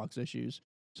reflux issues.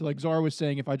 So like Czar was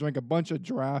saying, if I drink a bunch of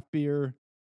draft beer,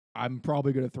 I'm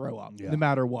probably going to throw up Yeah. no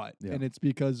matter what. Yeah. And it's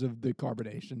because of the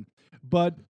carbonation.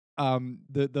 But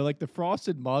the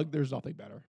frosted mug, there's nothing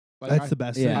better. Like, That's the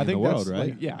best Yeah. thing I in think the world, that's right?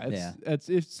 like, yeah, Yeah. it's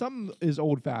if something is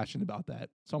old fashioned about that,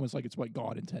 it's almost like it's what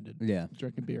God intended. Yeah.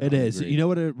 Drinking beer. It is. agree. You know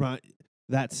what?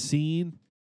 That scene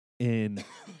in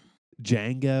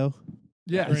Django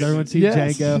Yeah. Has everyone seen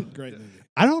Yes. Django? Great movie.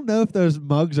 I don't know if those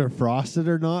mugs are frosted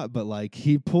or not, but like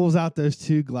he pulls out those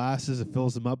 2 glasses and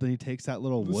fills them up, and he takes that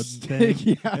little The wooden stick,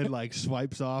 thing yeah. and like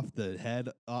swipes off the head.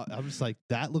 I'm just like,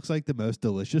 that looks like the most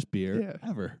delicious beer Yeah.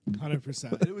 ever.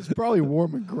 100%. It was probably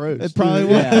warm and gross. It probably too.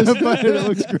 was, Yeah. but it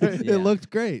looks great. Yeah. It looked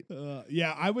great.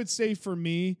 Yeah, I would say for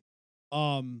me,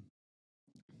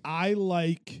 I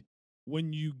like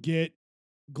when you get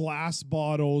glass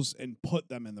bottles and put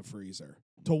them in the freezer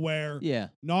to where Yeah.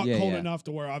 not Yeah, cold yeah. enough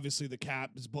to where obviously the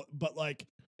cap is, but like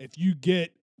if you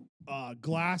get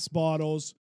glass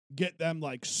bottles, get them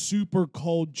like super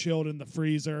cold chilled in the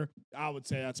freezer. I would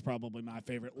say that's probably my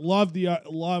favorite. Love the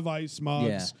love ice Yeah.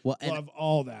 mugs. Well, and Love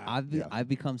all that. I've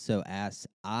become so ass.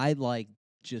 I like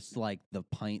just like the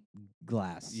pint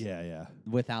glass. Yeah.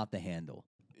 Without the handle.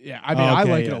 Yeah, I mean, I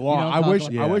Okay, like it yeah. a You lot. know what I I'm wish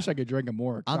talking about? I wish I could drink them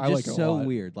more. 'cause I'm I just like it a so lot.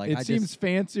 weird. Like It I seems just,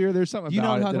 fancier. There's something you know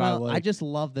about what I'm it talking that about. I like. I just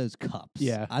love those cups.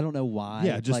 Yeah. I don't know why.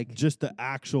 Yeah, just the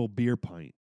actual beer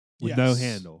pint with no Yes.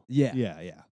 handle. Yeah.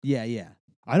 Yeah.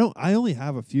 I only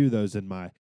have a few of those in my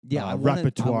Yeah. I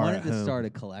repertoire wanted at to home. start a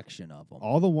collection of them.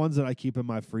 All the ones that I keep in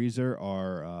my freezer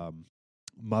are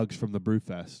mugs from the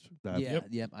Brewfest that I've Yeah.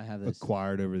 Yep. I have this.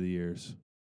 acquired over the years.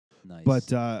 Nice.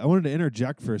 But I wanted to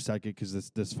interject for a second because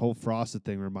this whole frosted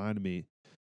thing reminded me.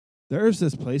 There's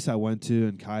this place I went to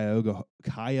in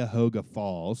Cuyahoga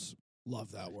Falls.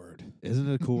 Love that word. Isn't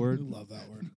it a cool word? Love that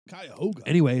word. Cuyahoga.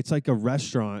 Anyway, it's like a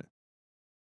restaurant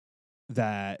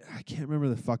that I can't remember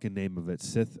the fucking name of it.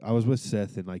 Sith, I was with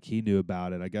Sith and like he knew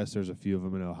about it. I guess there's a few of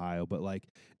them in Ohio, but like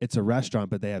it's a restaurant,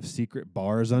 but they have secret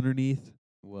bars underneath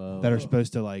Whoa. that are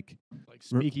supposed to like,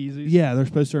 speakeasies. yeah, they're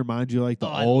supposed to remind you like the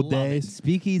Oh, I old love it. days.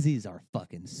 Speakeasies are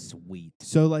fucking sweet.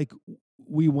 So like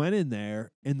we went in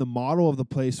there and the model of the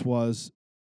place was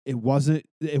it was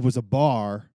a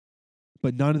bar,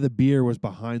 but none of the beer was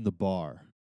behind the bar.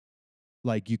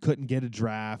 Like you couldn't get a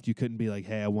draft, you couldn't be like,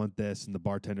 "Hey, I want this," and the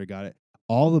bartender got it.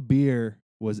 All the beer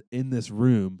was in this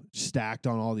room stacked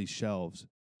on all these shelves,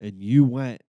 and you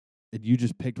went and you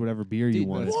just picked whatever beer you Dude,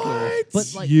 wanted. that's What?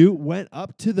 But like, You went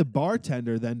up to the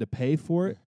bartender then to pay for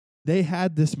it. They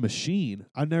had this machine.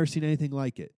 I've never seen anything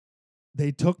like it.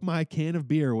 They took my can of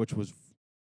beer, which was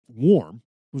warm,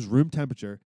 was room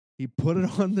temperature. He put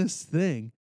it on this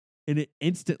thing, and it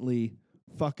instantly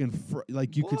fucking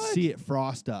like you could What? see it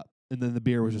frost up, and then the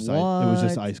beer was just it was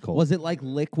just what? ice cold. Was it like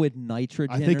liquid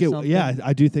nitrogen? I think or it. something? Yeah,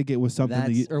 I do think it was something.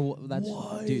 That's that that's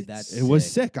What? dude. That's it was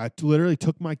sick. I literally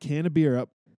took my can of beer up.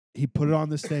 He put it on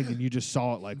this thing, and you just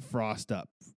saw it like frost up.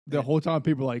 The whole time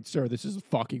people are like, "Sir, this is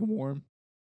fucking warm."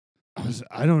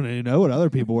 I don't even know what other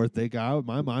people were thinking.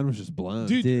 My mind was just blown.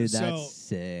 Dude, Dude, so that's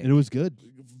sick. And it was good.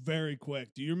 very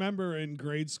quick. Do you remember in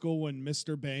grade school when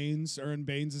Mr. Baines or in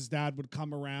Baines' dad would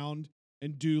come around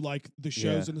and do like the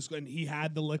shows Yeah. in the school and he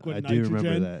had the liquid I do nitrogen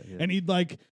remember that. Yeah. and he'd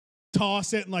like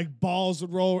toss it and like balls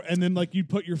would roll and then like you'd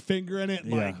put your finger in it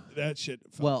and Yeah. like that shit.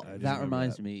 felt- Well, I just that remember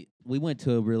reminds that. me. We went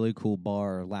to a really cool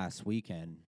bar last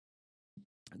weekend.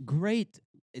 Great.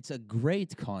 It's a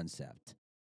great concept.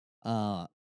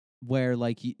 Where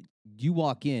like you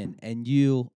walk in and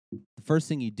the first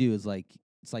thing you do is like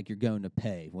it's like you're going to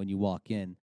pay when you walk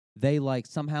in. They like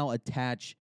somehow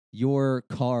attach your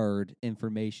card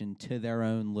information to their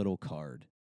own little card.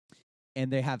 And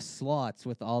they have slots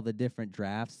with all the different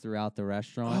drafts throughout the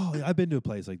restaurant. Oh, I've been to a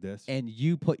place like this. And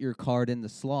you put your card in the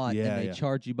slot Yeah, and they yeah.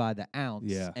 charge you by the ounce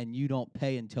Yeah. and you don't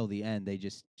pay until the end. They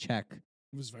just check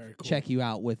it was very cool. check you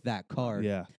out with that card.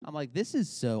 Yeah. I'm like, this is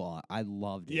so odd. I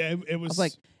loved it. Yeah, it I was was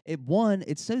like,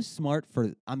 it's so smart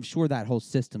for, I'm sure that whole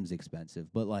system's expensive,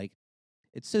 but like,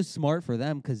 it's so smart for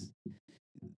them because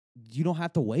you don't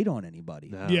have to wait on anybody.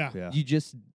 No, Yeah.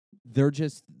 They're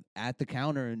just at the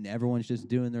counter and everyone's just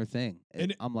doing their thing.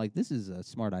 And I'm like, this is a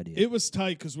smart idea. it was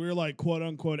tight because we were like quote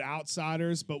unquote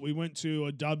outsiders, but we went to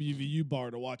a WVU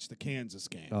bar to watch the Kansas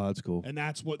game. Oh, that's cool. And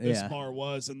that's what this Yeah. bar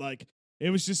was. And like,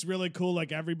 it was just really cool.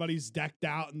 Like everybody's decked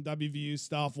out in WVU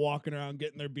stuff, walking around,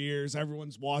 getting their beers.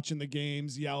 Everyone's watching the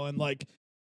games, yelling like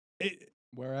it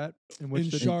Where at? in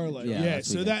Charlotte. yeah, Yeah.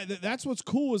 last So weekend. that's what's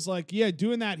cool is like, yeah,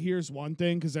 doing that here's one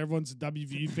thing because everyone's a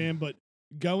WVU fan, but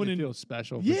going It and feels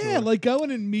special. For yeah, sure. like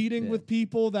going and meeting Yeah. with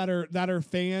people that are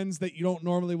fans that you don't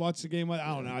normally watch the game with.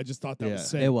 I don't know. I just thought that Yeah. was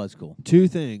sick. it was cool. Two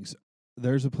things.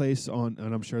 There's a place on,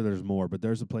 and I'm sure there's more, but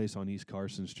there's a place on East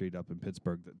Carson Street up in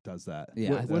Pittsburgh that does that.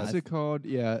 Yeah. What's it called?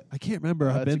 Yeah, I can't remember.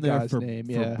 I've That's been a there guy's for, name,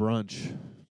 for yeah. brunch.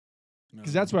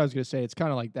 because that's what I was gonna say. It's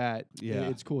kind of like that. Yeah.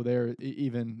 It's cool there,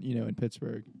 even in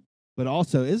Pittsburgh. But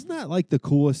also, isn't that like the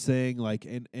coolest thing? Like,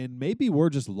 and maybe we're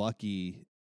just lucky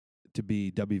to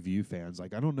be WVU fans.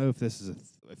 Like, I don't know if this is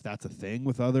if that's a thing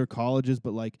with other colleges,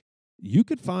 but like, you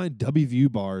could find WVU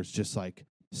bars just like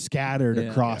scattered Yeah.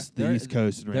 across the There- East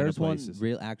Coast and random There's one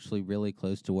places. actually really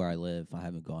close to where I live. I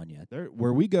haven't gone yet.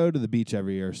 Where we go to the beach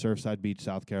every year, Surfside Beach,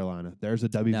 South Carolina. There's a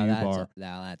WVU bar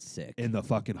Now that's sick. in the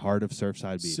fucking heart of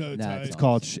Surfside Beach. So That's tight. It's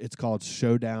awesome. called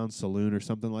Showdown Saloon or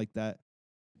something like that,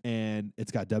 and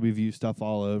it's got WVU stuff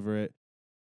all over it.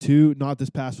 Not this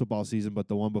past football season, but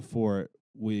the one before it.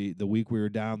 The week we were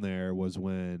down there was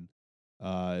when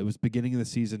it was beginning of the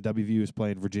season. WVU was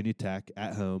playing Virginia Tech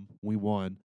at home. We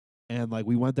won, and like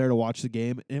we went there to watch the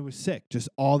game, and it was sick. Just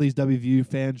all these WVU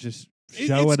fans just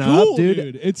showing it's cool, up,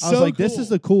 dude. It's I was so like, this cool. is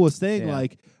the coolest thing. Yeah.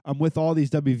 Like I'm with all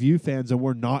these WVU fans, and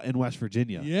we're not in West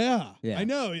Virginia. Yeah. Yeah. I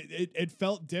know. It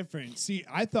felt different. See,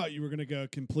 I thought you were going to go a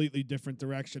completely different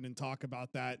direction and talk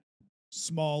about that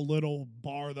small little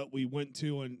bar that we went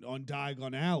to on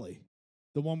Diagon Alley.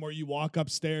 The one where you walk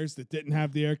upstairs that didn't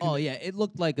have the air Oh conditioning. yeah, it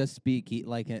looked like a speakeasy.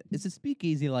 It's a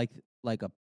speakeasy like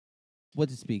a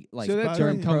what's a speak like? so that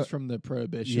term term comes from the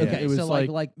Prohibition. Yeah. Okay, It was so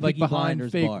like Peaky behind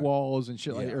Blinders fake bar. walls and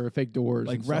shit, like Yeah. or fake doors.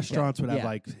 Like and stuff. restaurants would have Yeah.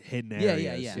 like hidden Yeah,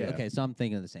 areas. yeah. Okay, so I'm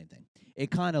thinking of the same thing.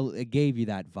 It gave you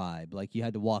that vibe. Like you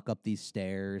had to walk up these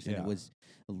stairs, and Yeah. it was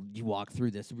you walk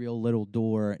through this real little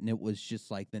door, and it was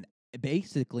just like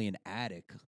basically an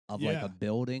attic of like Yeah. a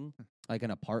building, like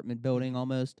an apartment building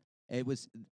almost. It was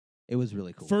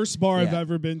really cool. First bar I've Yeah.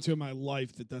 ever been to in my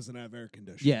life that doesn't have air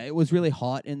conditioning. Yeah, it was really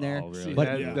hot in there. Oh, really?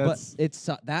 But, Yeah. but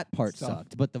that part tough.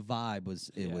 sucked. But the vibe was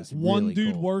was One really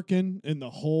dude cool. working in the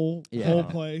whole Yeah.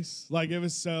 place. Like it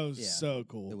was so Yeah.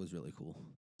 cool. It was really cool.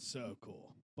 So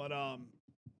cool. But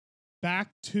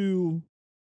back to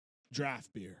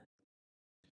draft beer.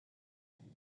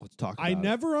 Let's talk about I it.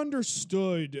 never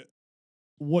understood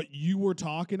what you were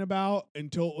talking about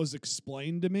until it was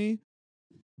explained to me.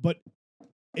 But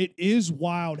it is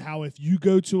wild how if you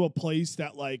go to a place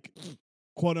that like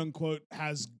quote unquote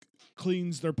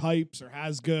cleans their pipes or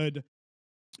has good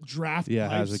draft Yeah, it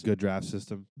pipes, has a good draft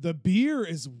system. the beer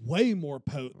is way more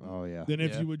potent Oh yeah. than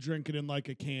if Yeah. you would drink it in like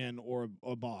a can or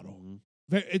a bottle.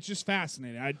 Mhm. It's just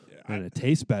fascinating. And it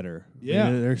tastes better. I mean,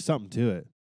 Yeah. there's something to it.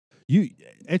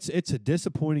 It's a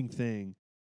disappointing thing.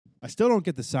 I still don't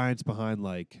get the science behind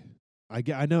like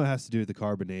I know it has to do with the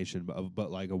carbonation,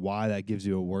 but like why that gives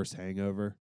you a worse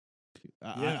hangover.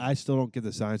 Yeah. I still don't get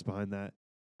the science behind that.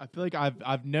 I feel like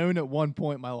I've known at one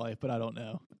point in my life, but I don't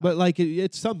know. But like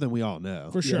it's something we all know.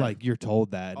 For sure. Like you're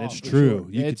told that, and Oh, it's for true. sure.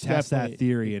 You can It's test that definitely-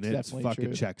 theory, and it's it's definitely fucking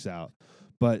true. checks out.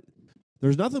 But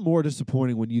there's nothing more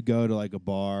disappointing when you go to like a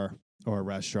bar or a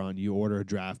restaurant, you order a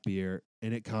draft beer,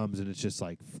 and it comes and it's just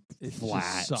like It just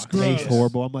flat, sucks. tastes Gross.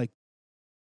 horrible. I'm like,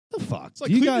 the fuck? It's like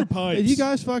do you clean your guys, pipes. do you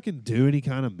guys fucking do any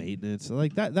kind of maintenance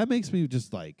like that? That makes me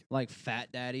just like, Like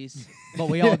fat daddies, but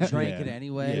we all drank Yeah. it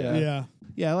anyway. Yeah. yeah.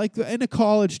 yeah, like in a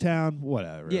college town,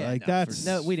 whatever. Yeah, like no, that's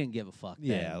no, we didn't give a fuck.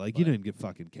 yeah, then, like you but- didn't get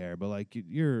fucking care, but like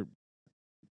you're,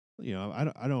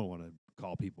 I don't want to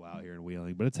call people out here in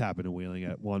Wheeling, but it's happened in Wheeling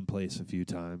at one place a few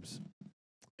times.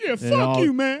 Yeah, And fuck all-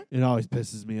 you, man. It always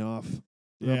pisses me off.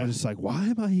 Yeah. I'm just like, why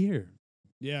am I here?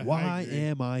 Yeah. Why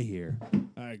am I here?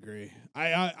 I agree.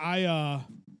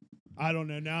 I don't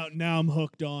know. Now I'm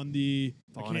hooked on the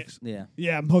I can't- Phonics. Yeah.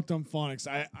 Yeah, I'm hooked on phonics.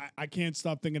 I can't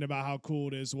stop thinking about how cool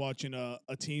it is watching a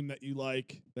team that you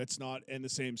like that's not in the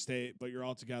same state, but you're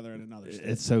all together in another state.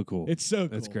 It's so cool. It's so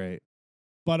cool. It's great.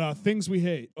 But things we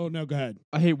hate. Oh no, go ahead.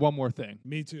 I hate one more thing.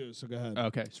 Me too. So go ahead.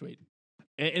 Okay, sweet.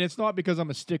 And it's not because I'm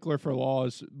a stickler for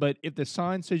laws, but if the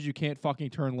sign says you can't fucking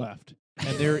turn left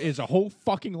and there is a whole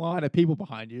fucking line of people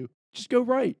behind you, just go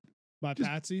right. By just-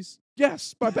 Patsy's.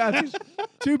 Yes, my bad.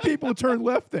 Two people turn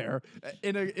left there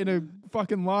in a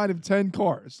fucking line of 10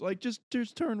 cars. Like just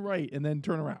turn right and then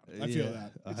turn around. I feel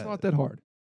that. It's not that hard.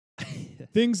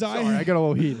 Things Sorry, I got a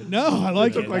little heated. No, I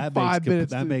like took it. like 5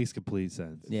 minutes. That to- makes complete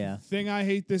sense. Yeah. Thing I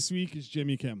hate this week is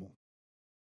Jimmy Kimmel.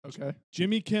 Okay.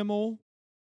 Jimmy Kimmel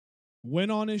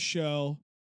went on his show.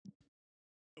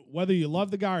 Whether you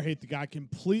love the guy or hate the guy,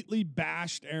 completely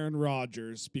bashed Aaron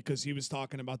Rodgers because he was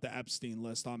talking about the Epstein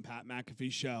list on Pat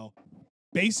McAfee's show.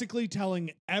 Basically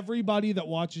telling everybody that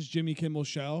watches Jimmy Kimmel's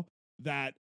show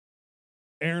that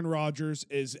Aaron Rodgers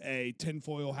is a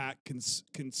tinfoil hat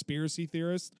conspiracy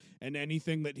theorist, and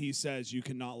anything that he says you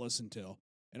cannot listen to.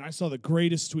 And I saw the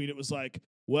greatest tweet. It was like,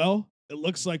 well, it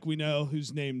looks like we know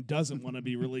whose name doesn't want to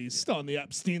be released on the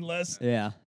Epstein list.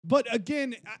 Yeah. But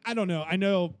again, I don't know. I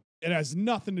know it has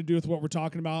nothing to do with what we're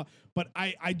talking about, but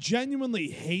I genuinely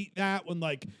hate that when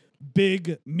like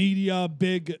big media,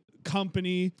 big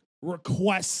company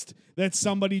request that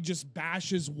somebody just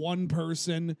bashes one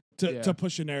person to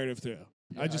push a narrative through.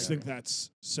 Yeah, I just I think that's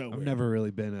so I've weird. never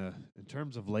really been in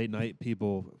terms of late night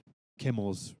people,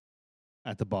 Kimmel's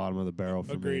at the bottom of the barrel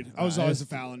for Agreed. me. I was always a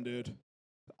It's- Fallon dude.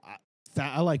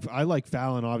 I like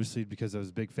Fallon obviously because I was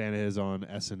a big fan of his on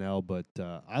SNL, but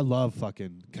I love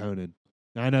fucking Conan.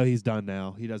 I know he's done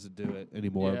now; he doesn't do it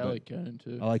anymore. Yeah, I but like Conan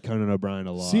too. I like Conan O'Brien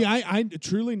a lot. See, I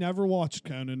truly never watched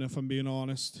Conan, if I'm being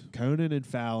honest. Conan and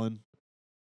Fallon,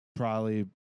 probably.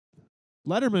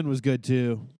 Letterman was good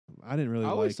too. I didn't really. I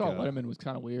always like, thought Letterman was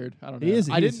kind of weird. I don't know. He is-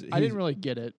 I he's- didn't really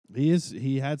get it.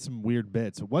 He had some weird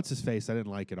bits. What's his face? I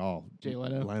didn't like at all. Jay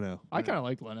Leno. Leno. I kind of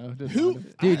like Leno. Didn't Who- mind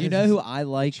him. Dude, you know who I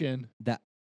like? Chin. That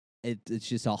it's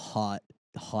just a hot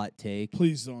take.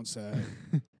 Please don't say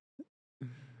it.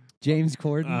 James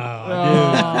Corden.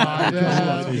 Ah,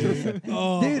 Oh, dude. yeah.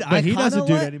 Oh, Dude, But I he doesn't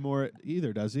do kinda it anymore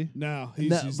either, does he? no,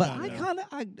 No, he's but done I now.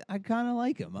 kind of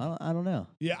like him. I don't know.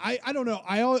 Yeah, I don't know.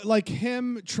 I always, like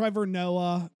him, Trevor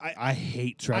Noah. I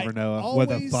hate Trevor I Noah with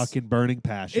a always- fucking burning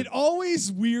passion. It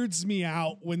always weirds me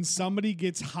out when somebody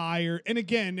gets hired. And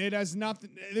again, it has nothing.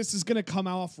 This is going to come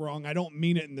off wrong. I don't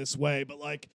mean it in this way, but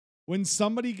like when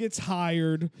somebody gets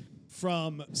hired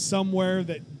from somewhere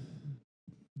that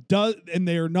does, and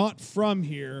they are not from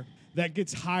here, that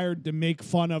gets hired to make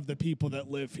fun of the people that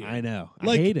live here. I know.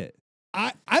 Like, I hate it.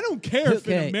 I don't care if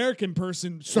an Okay. American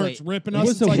person starts Wait, ripping what's us.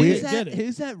 It's the like, weird- Who's I that? get it.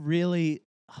 Who's that really?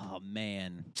 Oh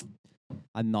man,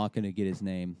 I'm not gonna get his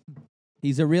name.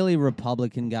 He's a really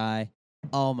Republican guy.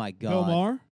 Oh my god. Bill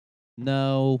Maher?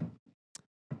 No,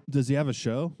 Does he have a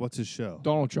show? What's his show?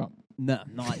 Donald Trump. no,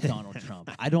 not Donald Trump.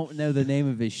 I don't know the name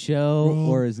of his show Bro.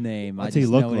 or his name. What's I he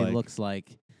just look know what like? he looks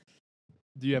like.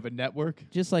 Do you have a network?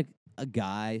 Just like a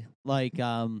guy. Like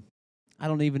I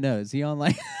don't even know. Is he on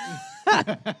like?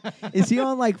 Is he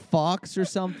on like Fox or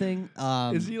something?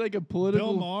 Is he like a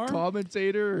political Maher?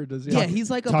 commentator, or does he? Yeah, he's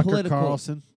like a Tucker political.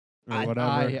 Carlson or I- whatever.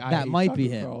 I That hate might be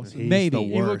Tucker him. Carlson. He's Maybe. the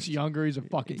He worst. looks younger. He's a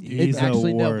fucking He's idiot. It's the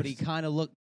actually no, but he worst. kind of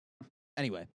looked.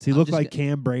 Anyway, Does he I'm look just like gonna-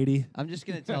 Cam Brady? I'm just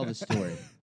gonna tell the story.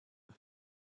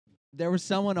 There was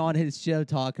someone on his show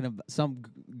talking about some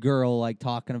girl like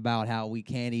talking about how we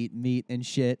can't eat meat and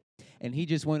shit, and he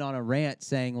just went on a rant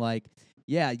saying like,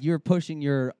 "Yeah, you're pushing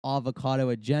your avocado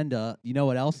agenda. You know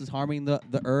what else is harming the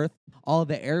earth? All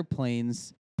the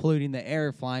airplanes polluting the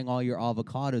air, flying all your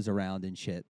avocados around and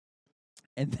shit."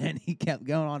 And then he kept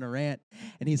going on a rant,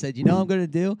 and he said, "You know what I'm gonna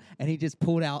do?" And he just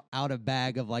pulled out a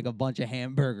bag of like a bunch of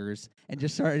hamburgers and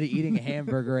just started eating a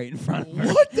hamburger right in front of her.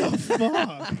 What the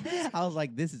fuck? I was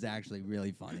like, "This is actually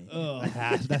really funny." Ugh.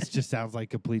 That just sounds like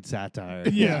complete satire.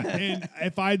 Yeah, and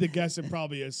if I had to guess, it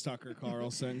probably is Tucker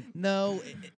Carlson. No,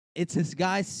 it's this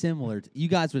guy similar. You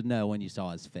guys would know when you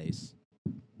saw his face.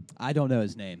 I don't know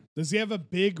his name. Does he have a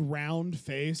big round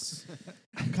face?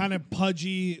 Kind of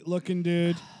pudgy looking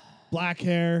dude. Black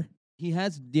hair. He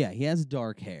has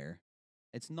dark hair.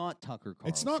 It's not Tucker Carlson.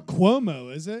 It's not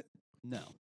Cuomo, is it? No.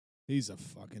 He's a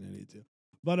fucking idiot too.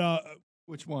 But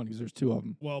Which one? Because there's two of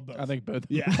them. well, both. I think both.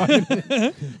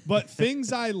 Yeah. But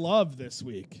things I love this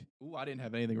week. Ooh, I didn't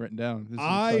have anything written down. This is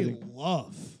I exciting.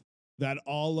 love that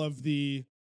all of the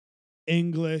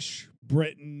English,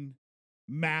 Britain,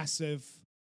 massive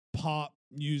pop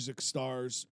music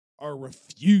stars are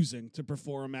refusing to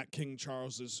perform at King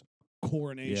Charles's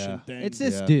coronation Yeah. thing. It's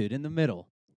this Yeah. dude in the middle.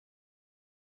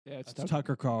 Yeah, it's That's tough.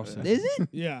 Tucker Carlson. Is it?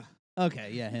 yeah,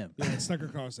 Okay, yeah, him. yeah, it's Tucker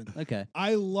Carlson. Okay.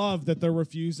 I love that they're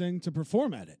refusing to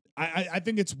perform at it. I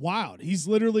think it's wild. He's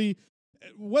literally,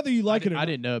 whether you like it or I not,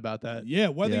 didn't know about that. yeah,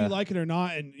 whether Yeah. you like it or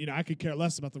not, and I could care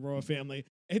less about the royal family.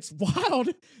 It's wild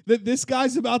that this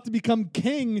guy's about to become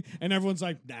king, and everyone's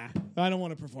like, "Nah, I don't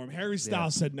want to perform." Harry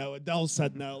Styles said no. Adele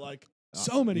said no. Like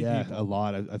so many Yeah, people. a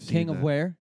lot. I've seen King of that.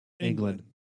 where? England.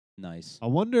 Nice. I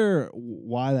wonder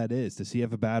why that is. Does he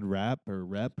have a bad rep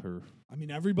or? I mean,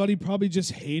 everybody probably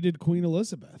just hated Queen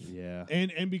Elizabeth, Yeah.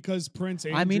 and because Prince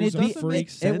Andrew's I mean, a it'd be, freak.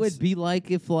 it would be like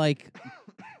if like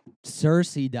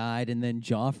Cersei died and then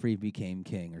Joffrey became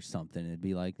king or something. It'd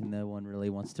be like no one really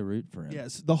wants to root for him.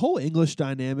 Yes, the whole English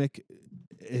dynamic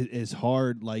is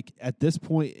hard. Like at this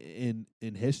point in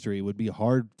history, it would be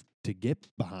hard to get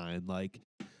behind. Like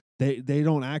they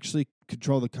don't actually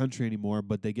control the country anymore,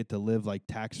 but they get to live like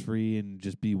tax free and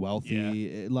just be wealthy. Yeah.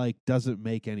 It like doesn't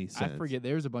make any I sense. forget.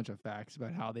 There's a bunch of facts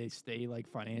about how they stay like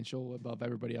financial above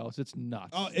everybody else. It's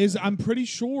nuts. I'm pretty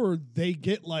sure they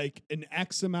get like an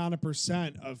X amount of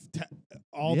percent of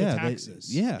all the Yeah, taxes.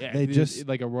 they it's just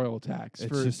like a royal tax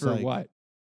it's for just like- what?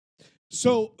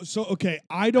 So okay,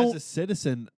 I as don't a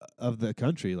citizen of the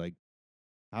country, like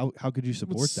how could you would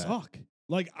support that? suck.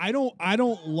 Like I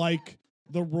don't like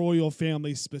the royal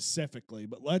family specifically,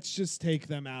 but let's just take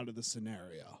them out of the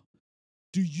scenario.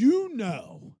 Do you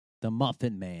know The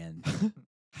Muffin Man.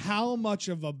 how much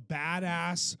of a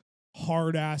badass,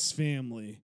 hard ass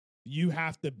family you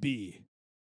have to be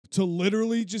to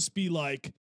literally just be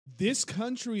like, this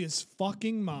country is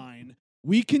fucking mine.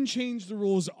 We can change the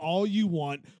rules all you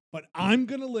want, but I'm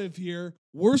going to live here.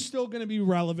 We're still going to be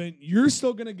relevant. You're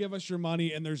still going to give us your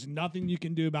money, and there's nothing you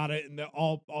can do about it. And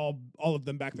all of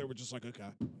them back there were just like, okay.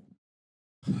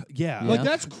 Yeah. Like,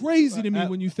 that's crazy to me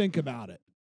when you think about it.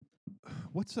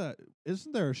 What's that?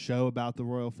 Isn't there a show about the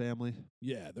royal family?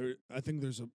 Yeah, I think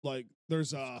there's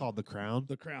It's called The Crown.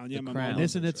 The Crown. Yeah, The my Crown. mom And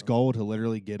loves isn't that its show. goal to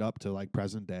literally get up to like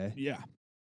present day? Yeah.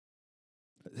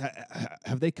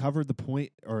 Have they covered the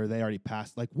point, or are they already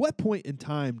passed? Like, what point in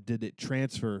time did it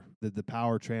transfer? Did the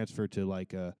power transfer to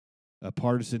like a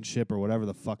partisanship or whatever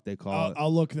the fuck they call it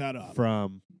I'll look that up.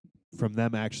 from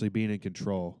them actually being in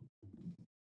control?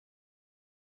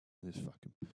 This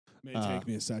fucking. May take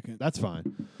me a second. That's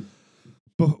fine.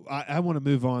 But I want to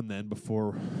move on then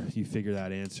before you figure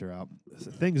that answer out.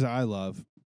 Things I love,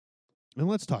 and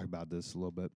let's talk about this a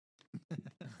little bit.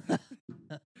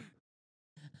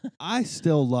 I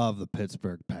still love the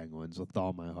Pittsburgh Penguins with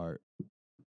all my heart,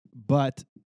 but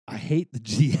I hate the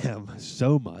GM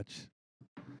so much.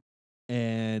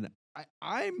 And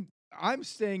I'm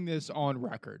saying this on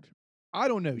record. I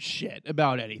don't know shit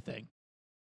about anything.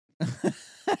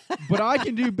 But I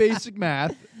can do basic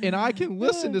math, and I can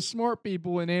listen to smart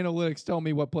people in analytics tell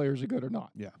me what players are good or not.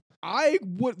 Yeah.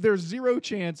 There's zero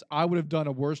chance I would have done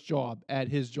a worse job at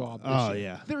his job this Oh, year.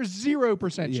 yeah. There's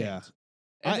 0% Yeah. chance.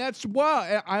 And that's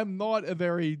why I'm not a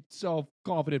very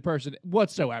self-confident person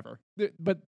whatsoever.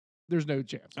 But there's no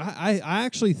chance. I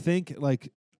actually think,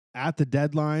 like, at the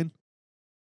deadline,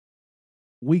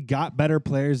 we got better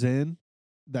players in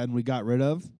than we got rid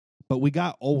of, but we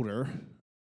got older.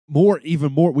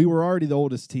 Even more. We were already the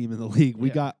oldest team in the league. We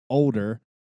Yeah. got older,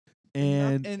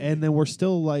 and And- then we're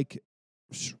still like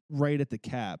right at the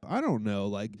cap. I don't know,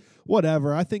 like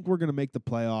whatever. I think we're gonna make the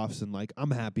playoffs, and like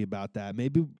I'm happy about that.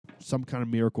 Maybe some kind of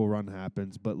miracle run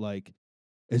happens, but like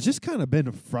it's just kind of been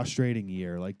a frustrating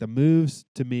year. Like the moves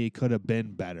to me could have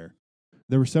been better.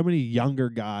 There were so many younger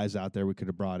guys out there we could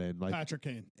have brought in, like Patrick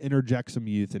Kane. interject some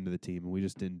youth into the team, and we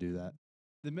just didn't do that.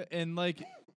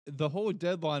 The whole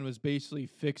deadline was basically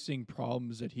fixing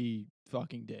problems that he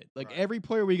fucking did. Like every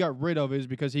player we got rid of is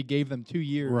because he gave them 2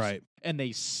 years, Right. and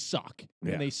they suck.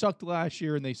 Yeah. And they sucked last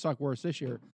year, and they suck worse this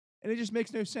year, and it just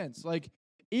makes no sense. Like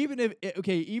even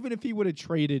if he would have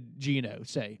traded Gino,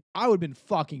 say, I would have been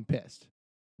fucking pissed.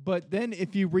 But then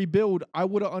if you rebuild, I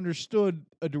would have understood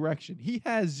a direction. He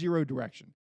has zero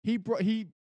direction. He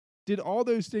did all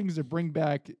those things to bring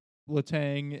back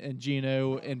Letang and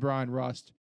Gino and Brian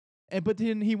Rust. But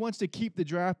then he wants to keep the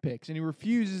draft picks, and he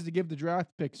refuses to give the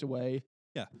draft picks away.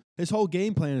 His whole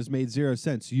game plan has made zero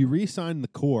sense. You re-sign the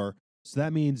core, so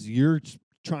that means you're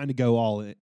trying to go all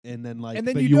in, and then And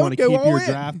then but you you don't want to go keep all your in.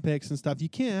 draft picks and stuff. You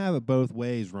can't have it both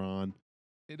ways, Ron.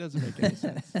 It doesn't make any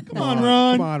sense. Come on,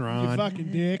 Ron. Come on, You Ron.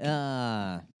 fucking dick.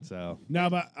 So No,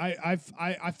 but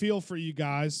I feel for you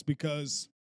guys because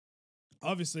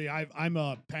obviously I'm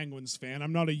a Penguins fan.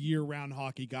 I'm not a year-round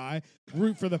hockey guy.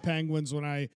 Root for the Penguins when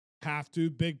I have to.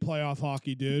 Big playoff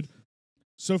hockey dude.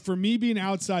 So for me being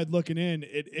outside looking in,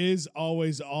 it is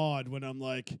always odd when I'm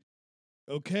like,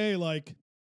 okay, like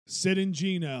Sid and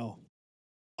Gino,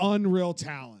 unreal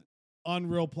talent,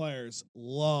 unreal players.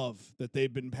 Love that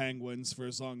they've been Penguins for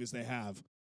as long as they have.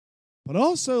 But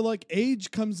also, like, age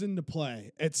comes into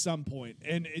play at some point.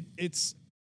 And it's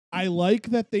I like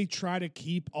that they try to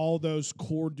keep all those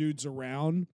core dudes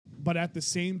around, but at the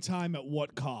same time, at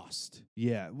what cost?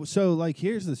 yeah, so like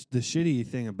here's the shitty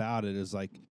thing about it is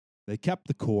like they kept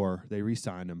the core, they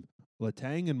re-signed them.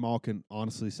 Letang and Malkin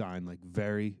honestly signed like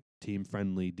very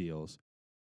team-friendly deals,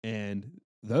 and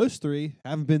those three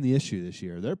haven't been the issue this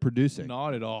year. They're producing.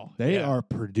 Not at all. They Yeah. are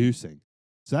producing.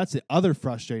 So that's the other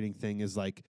frustrating thing is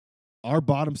like our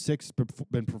bottom six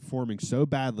been performing so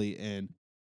badly, and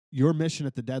your mission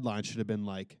at the deadline should have been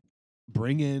like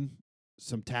bring in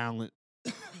some talent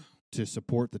to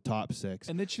support the top six.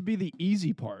 And that should be the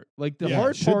easy part. Like the Yeah,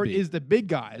 hard it should part be. is the big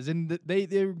guys, and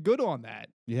they're good on that.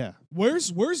 Yeah.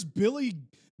 Where's Billy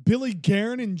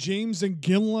Guerin and James and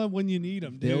Ginla when you need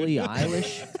them, dude? Billie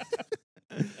Eilish.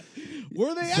 Where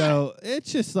are they at? So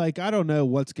it's just like I don't know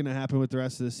what's going to happen with the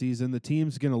rest of the season. The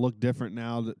team's going to look different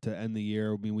now to end the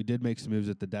year. I mean, we did make some moves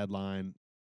at the deadline.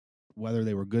 Whether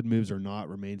they were good moves or not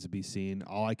remains to be seen.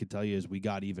 All I could tell you is we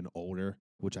got even older,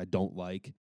 which I don't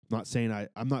like.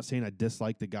 I'm not saying I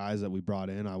dislike the guys that we brought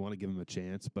in. I want to give them a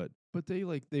chance, but But they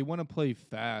want to play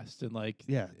fast and like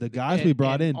yeah, the guys we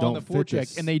brought in on don't the fit forecheck,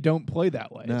 this. and they don't play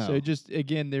that way. No. So it just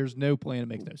again, there's no plan. It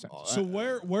makes no sense. So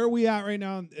where are we at right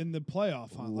now in the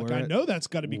playoff hunt? Like We're I at- know that's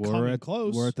got to be coming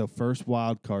close. We're at the first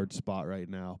wild card spot right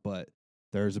now, but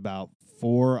there's about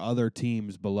 4 other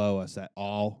teams below us that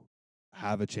all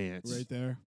have a chance. Right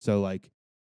there. So like,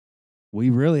 we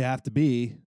really have to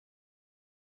be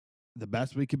the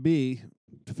best we could be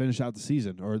to finish out the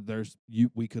season, or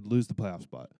we could lose the playoff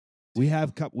spot. We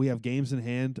have games in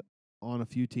hand on a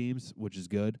few teams, which is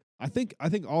good. I think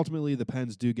ultimately the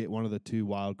Pens do get one of the 2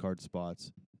 wild card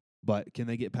spots, but can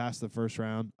they get past the first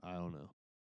round? I don't know.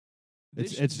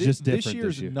 It's just different this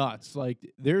year's this year. nuts. Like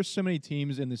there's so many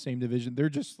teams in the same division. They're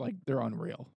just like they're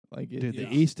unreal. Like Dude, Yeah.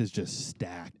 the East is just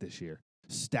stacked this year.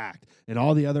 Stacked. And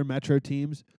all the other Metro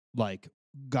teams like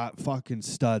got fucking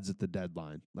studs at the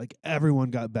deadline. Like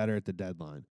everyone got better at the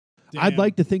deadline. I'd Damn.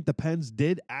 like to think the Pens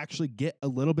did actually get a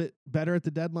little bit better at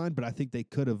the deadline, but I think they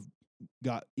could have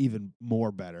got even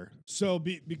more better. So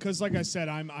because like I said,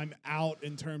 I'm out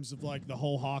in terms of like the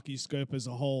whole hockey scope as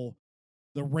a whole.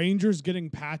 The Rangers getting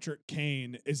Patrick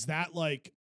Kane, is that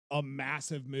like a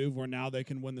massive move where now they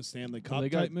can win the Stanley Cup they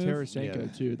got type move? Tarasenko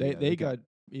Yeah. too. Yeah, They got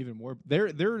even more.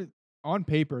 They're on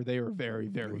paper they are very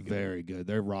very good. Very good.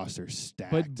 Their roster's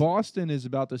stacked. But Boston is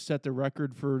about to set the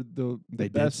record for the They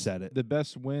did best set it. the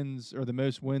best wins or the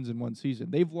most wins in one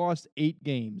season. They've lost 8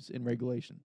 games in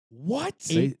regulation. What?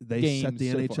 Eight They set games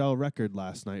the so NHL far. record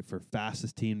last night for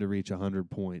fastest team to reach 100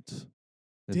 points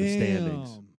in the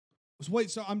standings. So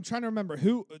wait, so I'm trying to remember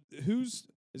who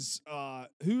are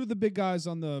the big guys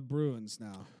on the Bruins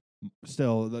now?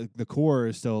 Still, the core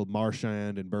is still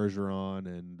Marchand and Bergeron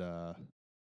and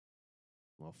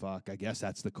well, fuck, I guess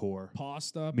that's the core.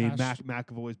 Pasta. I mean,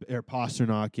 McAvoy's or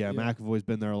Pasternak, yeah, Yeah. McAvoy's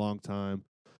been there a long time.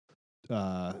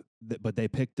 But they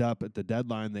picked up at the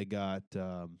deadline. They got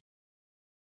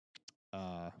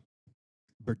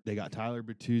they got Tyler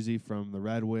Bertuzzi from the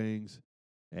Red Wings,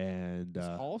 and Is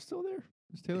Hall still there?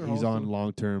 Is Taylor he's Hall on still-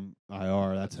 long-term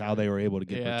IR. That's how they were able to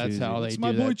get Yeah, Bertuzzi. that's how they What's do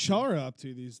my boy that. Chara up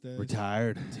to these days?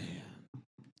 Retired.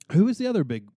 Who was the other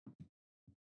big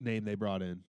name they brought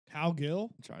in? Hal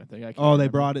Gill? I'm trying to think. I can't Oh, they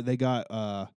remember. brought it. They got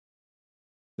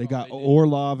they did.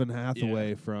 Orlov and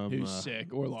Hathaway from Who's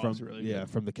sick? Orlov's from really yeah good.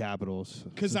 from the Capitals.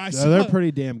 'Cause I they're saw-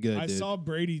 pretty damn good. I dude. saw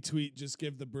Brady tweet, just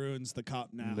give the Bruins the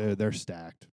cup now. They're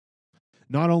stacked.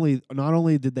 Not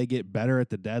only did they get better at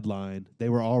the deadline, they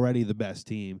were already the best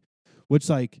team. Which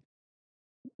like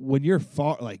when you're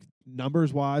far like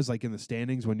numbers wise, like in the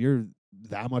standings, when you're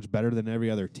that much better than every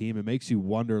other team, it makes you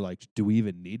wonder like, do we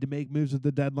even need to make moves at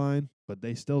the deadline? But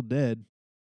they still did.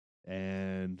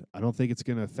 And I don't think it's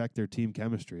going to affect their team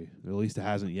chemistry. At least it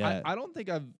hasn't yet. I don't think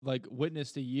I've like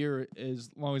witnessed a year as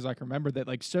long as I can remember that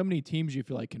like so many teams you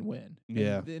feel like can win.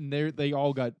 Yeah. and they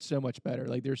all got so much better.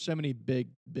 Like there's so many big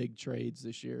trades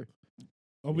this year.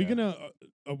 Are we gonna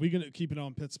keep it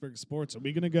on Pittsburgh sports? Are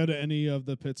we gonna go to any of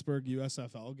the Pittsburgh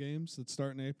USFL games that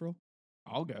start in April?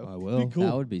 I'll go. I will. Cool.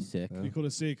 That would be sick. Yeah. Be cool to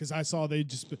see because I saw they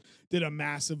just did a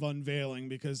massive unveiling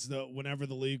because whenever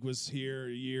the league was here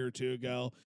a year or two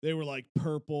ago, they were like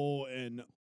purple and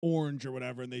orange or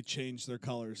whatever, and they changed their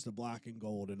colors to black and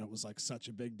gold, and it was like such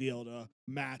a big deal to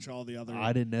match all the other.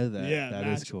 I didn't know that. Yeah, that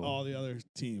match is cool. all the other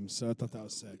teams. So I thought that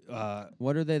was sick.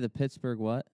 What are they? The Pittsburgh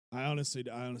what? I honestly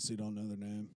don't know their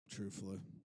name, truthfully.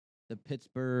 The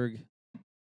Pittsburgh.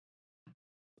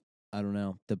 I don't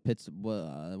know. The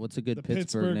what's a good The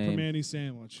Pittsburgh, Pittsburgh name? Primanti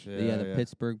sandwich. Yeah, the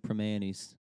Pittsburgh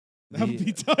Primantis. That would The-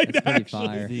 be tight. That's pretty Actually,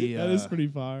 fire. that is pretty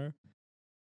fire.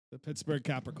 The Pittsburgh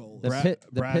Capricola. The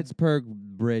Brad- Pittsburgh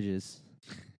Bridges.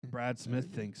 Brad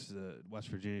Smith thinks West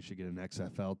Virginia should get an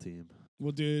XFL team.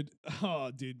 Well, dude.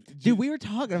 Dude, we were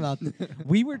talking about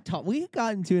we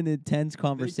got into an intense We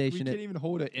conversation. can't even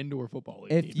hold an indoor football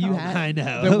league. If team. you How- had- I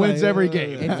know. That wins every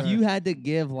game. if you had to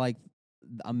give like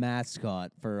a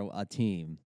mascot for a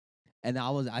team, and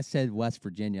I said West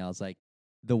Virginia, I was like,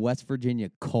 the West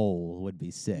Virginia Coal would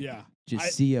be sick. Yeah.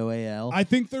 Just COAL. I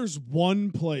think there's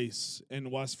one place in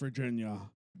West Virginia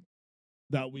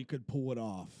that we could pull it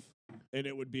off, and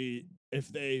it would be if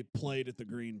they played at the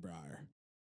Greenbrier.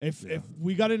 If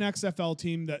we got an XFL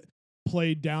team that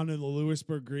played down in the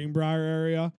Lewisburg Greenbrier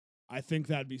area, I think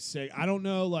that'd be sick. I don't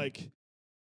know, like,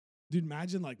 dude,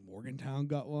 imagine like Morgantown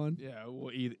got one. Yeah,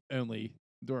 well, only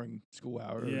during school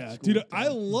hours. Yeah, dude, I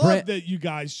love Brent- that you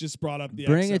guys just brought up the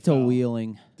Bring it to XFL.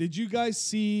 Wheeling. Did you guys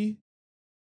see?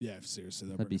 Yeah, seriously,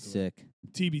 That'd be bring it to Wheeling. sick.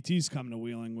 TBT's coming to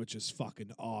Wheeling, which is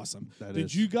fucking awesome. That Did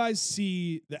is- you guys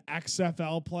see the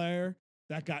XFL player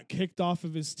that got kicked off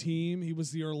of his team? He was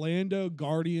the Orlando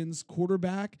Guardians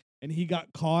quarterback, and he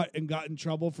got caught and got in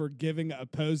trouble for giving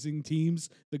opposing teams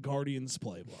the Guardians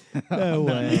playbook. No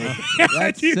way. Yeah,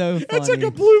 That's dude, so That's like a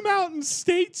funny. Blue Mountain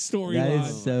State storyline. That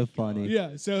is so funny.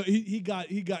 Yeah, so he got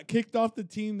kicked off the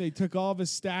team. They took all of his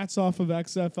stats off of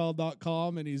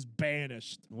XFL.com, and he's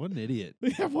banished. What an idiot.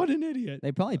 Yeah, what an idiot.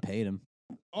 They probably paid him.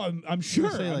 Oh, I'm I was sure.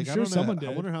 gonna say, I'm like, I sure don't know. someone I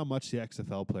did. wonder how much the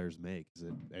XFL players make. Is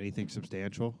it anything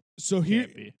substantial? So here,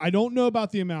 Can't be. I don't know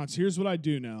about the amounts. Here's what I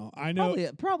do know. I know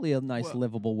Probably a nice Well-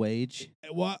 livable wage.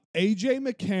 what AJ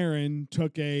McCarron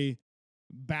took a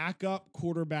backup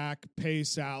quarterback pay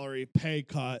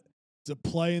cut to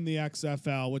play in the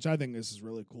XFL, which I think this is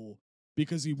really cool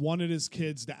because he wanted his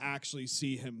kids to actually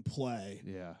see him play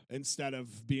Yeah. instead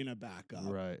of being a backup.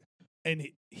 Right. And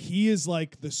he is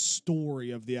like the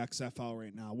story of the XFL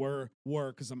right now. We're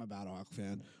because I'm a Battlehawk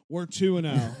fan. We're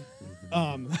 2-0.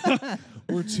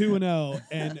 We're 2-0,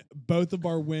 and both of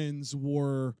our wins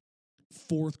were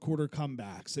fourth quarter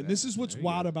comebacks. And this is what's There you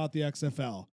wild go. about the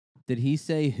XFL. Did he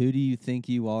say, "Who do you think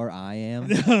you are? I am"?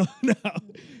 No.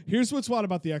 Here's what's wild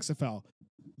about the XFL.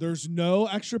 There's no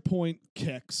extra point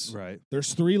kicks. Right.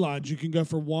 There's 3 lines. You can go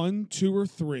for 1, 2, or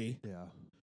 3. Yeah.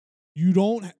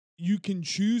 You can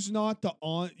choose not to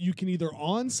you can either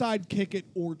onside kick it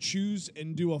or choose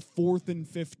and do a 4th and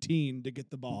 15 to get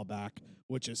the ball back,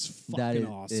 which is fucking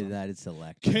awesome. That is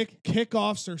electric.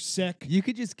 Kickoffs are sick. You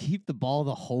could just keep the ball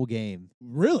the whole game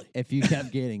Really? if you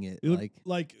kept getting it.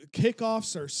 Like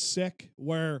kickoffs are sick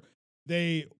where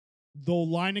they'll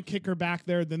line a kicker back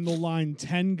there, then they'll line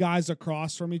 10 guys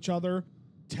across from each other,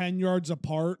 10 yards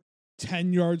apart,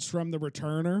 10 yards from the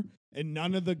returner, and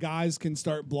none of the guys can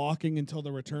start blocking until the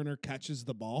returner catches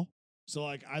the ball. So,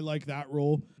 like, I like that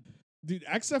rule. Dude,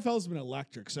 XFL's been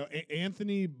electric. So,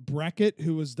 Anthony Breckett,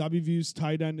 who was WVU's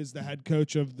tight end, is the head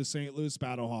coach of the St. Louis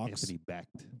Battlehawks. Anthony Becht.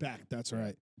 Beck, that's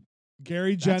right.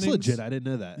 Gary That's Jennings. legit. I didn't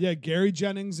know that. Yeah, Gary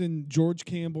Jennings and George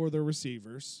Campbell are the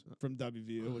receivers from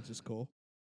WVU, which is cool.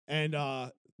 And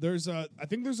I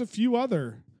think there's a few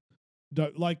other,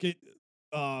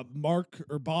 Mark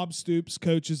or Bob Stoops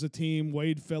coaches a team,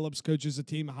 Wade Phillips coaches a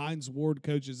team, Hines Ward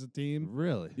coaches a team.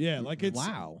 Really? Yeah, like it's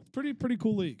wow. pretty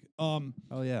cool league. Oh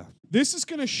yeah. This is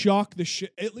gonna shock the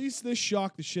shit. At least this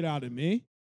shocked the shit out of me.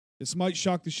 This might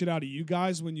shock the shit out of you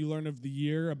guys when you learn of the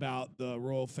year about the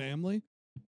royal family.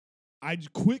 I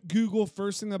quick Google,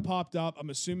 first thing that popped up.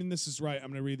 I'm assuming this is right. I'm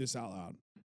going to read this out loud.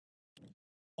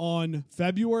 On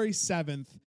February 7th,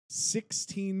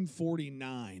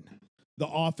 1649, the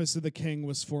office of the king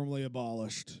was formally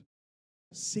abolished.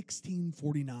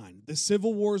 1649. The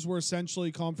civil wars were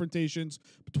essentially confrontations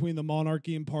between the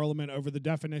monarchy and parliament over the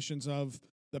definitions of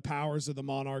the powers of the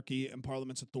monarchy and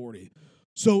parliament's authority.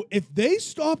 So if they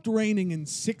stopped reigning in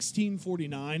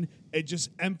 1649, it just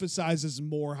emphasizes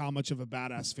more how much of a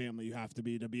badass family you have to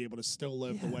be able to still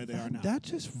live the way they are now.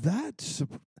 That's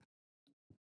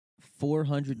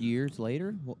 400 years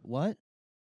later, what?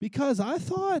 because I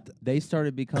thought They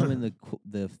started becoming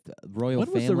the royal when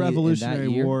family was the Revolutionary in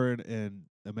that year? War in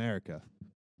America?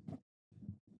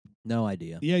 No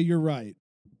idea. Yeah, you're right.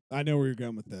 I know where you're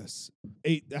going with this.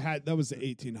 That was the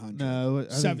 1800s. No, I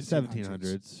think 1700s.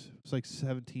 1700s. It's like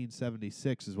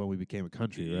 1776 is when we became a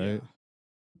country, Yeah. right?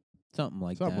 Something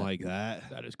like Something that. like that.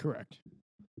 That is correct.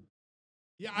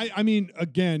 Yeah, I mean,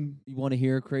 again, You want to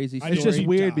hear a crazy story? It's just Deep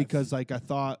weird dive. because like I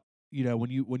thought, when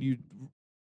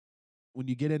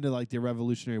you get into like the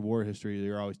Revolutionary War history,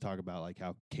 you're always talking about like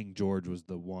how King George was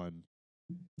the one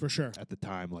for sure. at the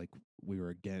time like we were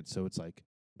against. So it's like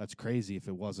that's crazy if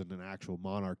it wasn't an actual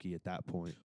monarchy at that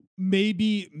point.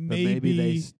 Maybe But maybe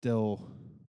they still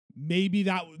maybe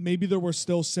there were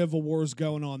still civil wars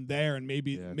going on there, and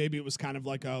maybe Yeah. it was kind of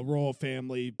like a royal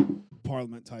family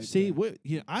parliament type. see.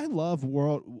 thing. I love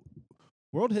world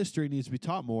history needs to be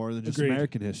taught more than just Agreed.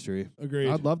 American history. Agreed.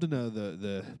 I'd love to know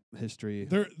the history.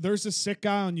 There's a sick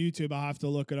guy on YouTube. I'll have to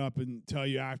look it up and tell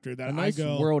you after that. A nice I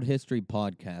go world history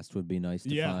podcast would be nice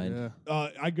to Yeah. find. Yeah.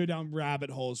 I go down rabbit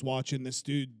holes watching this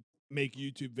dude make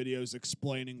YouTube videos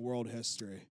explaining world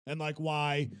history and like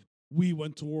why we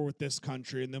went to war with this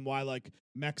country and then why like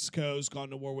Mexico's gone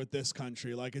to war with this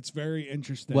country. Like it's very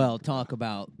interesting. Well, talk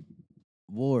about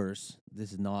wars.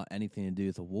 This is not anything to do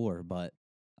with a war, but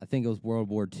I think it was World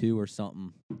War II or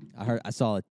something. I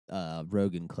saw a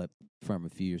Rogan clip from a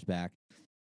few years back.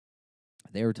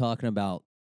 They were talking about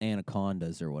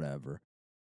anacondas or whatever,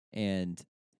 and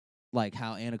like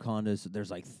how anacondas.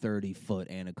 There's like 30-foot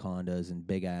anacondas and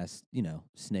big ass,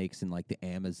 snakes in like the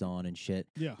Amazon and shit.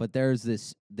 yeah. But there's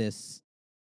this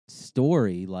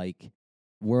story like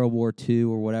World War II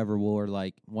or whatever war.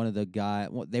 Like one of the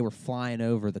they were flying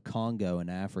over the Congo in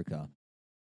Africa.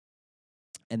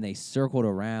 And they circled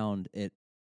around it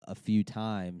a few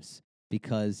times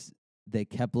because they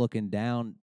kept looking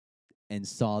down and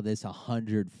saw this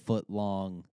 100-foot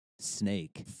long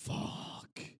snake.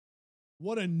 Fuck.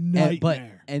 What a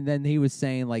nightmare. And then he was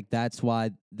saying like that's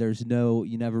why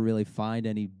you never really find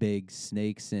any big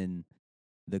snakes in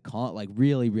like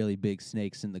really, really big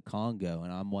snakes in the Congo,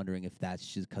 and I'm wondering if that's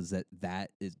just because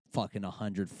that is fucking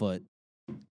 100-foot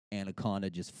anaconda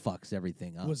just fucks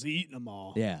everything up. Was eating them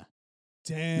all. Yeah,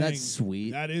 Dang. that's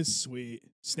sweet. That is sweet.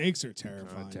 Snakes are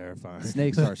terrifying. Terrifying.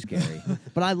 Snakes are scary,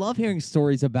 but I love hearing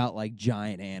stories about like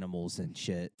giant animals and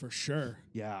shit. For sure.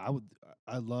 Yeah,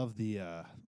 I love the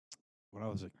when I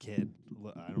was a kid,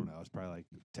 I don't know, I was probably like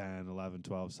 10, 11,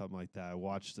 12, something like that. I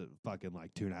watched a fucking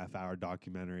like 2.5-hour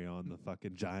documentary on the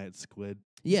fucking giant squid.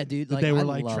 Yeah, dude. That Like, they were I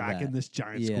like love tracking that. this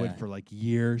giant Yeah. squid for like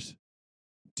years.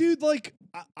 Dude, like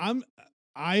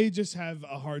I just have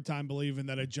a hard time believing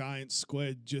that a giant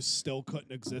squid just still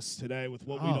couldn't exist today with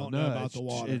what we don't know about the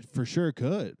water. It for sure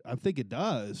could. I think it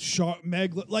does. Shark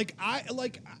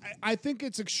I think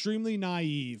it's extremely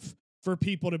naive for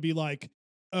people to be like,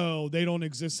 oh, they don't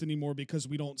exist anymore because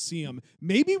we don't see them.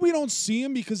 Maybe we don't see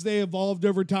them because they evolved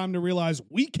over time to realize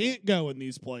we can't go in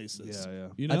these places. Yeah, yeah.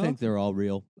 You know? I think they're all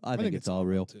real. I think it's all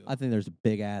real. too. I think there's a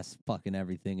big ass fucking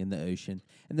everything in the ocean.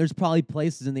 And there's probably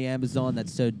places in the Amazon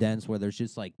that's so dense where there's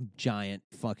just like giant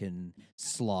fucking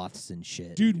sloths and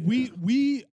shit. Dude,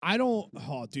 I don't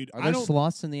Are there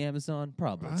sloths in the Amazon?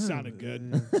 Probably. Sounded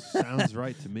good. Sounds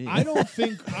right to me. I don't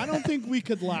think we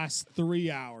could last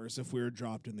 3 hours if we were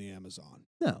dropped in the Amazon.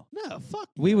 No. No, fuck.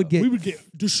 We no. would get We would get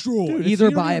destroyed. Dude, either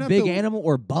you don't by even a have big to- animal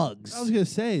or bugs. I was gonna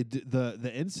say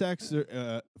the insects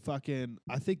are fucking.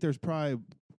 I think there's probably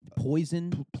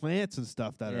Poison. plants and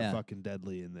stuff that Yeah. are fucking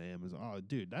deadly in the Amazon. Oh,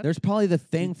 dude, that There's probably the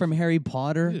thing from Harry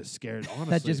Potter I'm just scared. Honestly,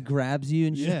 that just grabs you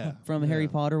and shit Yeah, from Harry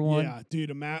yeah. Potter one. Yeah,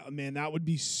 dude, man, that would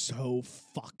be so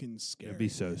fucking scary. it'd be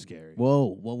so scary. Whoa,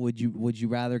 what would you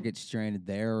rather get stranded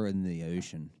there or in the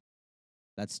ocean?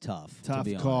 That's tough. to Tough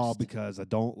be call honest. because I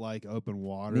don't like open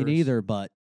water. Me neither,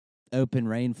 but open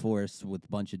rainforest with a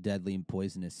bunch of deadly and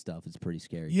poisonous stuff is pretty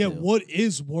scary. Yeah, too. what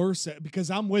is worse?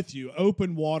 Because I'm with you.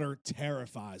 Open water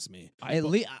terrifies me. At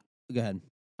least, go ahead.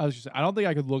 I was just I don't think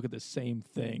I could look at the same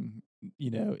thing,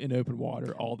 in open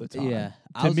water all the time. Yeah,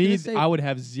 I To was me, gonna say- I would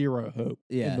have zero hope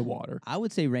Yeah. in the water. I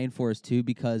would say rainforest too,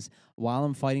 because while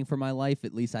I'm fighting for my life,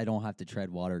 at least I don't have to tread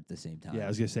water at the same time. Yeah, I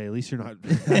was gonna say at least you're not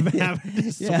having to Yeah.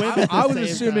 swim. I- at the I was same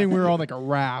assuming time. we were on like a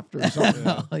raft or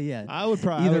something. Oh, yeah. I would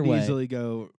probably Either I would way. easily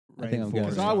go. I think I'm going rainforest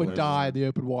Because I would over die there. in the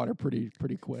open water pretty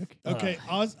quick. Okay,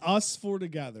 us four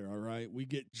together, all right? We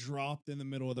get dropped in the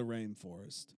middle of the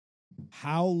rainforest.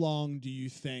 How long do you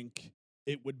think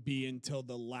it would be until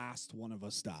the last one of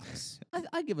us dies?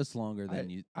 I give us longer than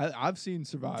you I've seen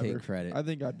Survivor. take credit. I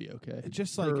think I'd be okay. It's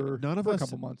just like for- none of for us. a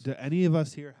couple months. Do any of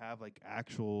us here have like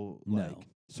actual No. like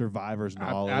survivors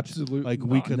knowledge? Absolutely. Like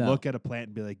we not. could No. look at a plant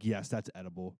and be like, yes, that's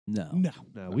edible. no. No.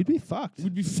 No, we'd be fucked.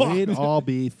 We'd be fucked. We'd all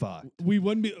be fucked. We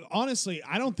wouldn't be. Honestly,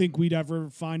 I don't think we'd ever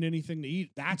find anything to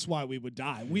eat. That's why we would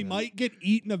die. We Yeah. might get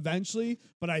eaten eventually,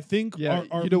 but I think Yeah,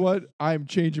 our you know what? I'm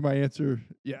changing my answer.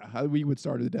 Yeah, we would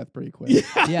starve to death pretty quick. Yeah,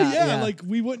 Yeah, yeah, yeah. like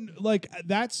we wouldn't like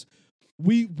that's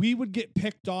we would get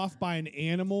picked off by an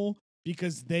animal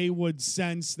because they would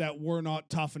sense that we're not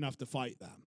tough enough to fight them.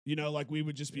 You know, like we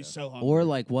would just be so hungry. Or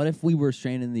like, what if we were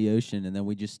stranded in the ocean and then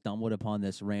we just stumbled upon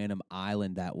this random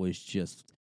island that was just,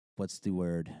 what's the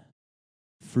word,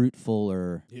 fruitful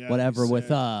or Yeah, whatever you with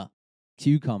said.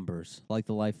 cucumbers, like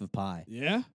the Life of Pi.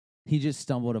 Yeah, He just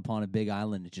stumbled upon a big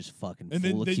island that's just fucking and full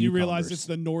then of you cucumbers. realize it's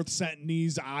the North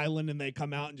Sentinelese Island, and they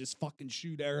come out and just fucking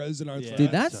shoot arrows in our Yeah. throats.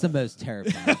 Dude, that's the most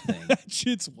terrifying thing. that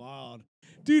shit's wild,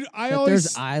 dude. I That always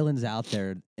there's islands out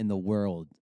there in the world.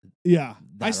 Yeah.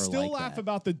 that I are still like laugh that.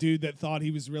 about the dude that thought he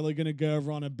was really going to go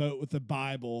over on a boat with the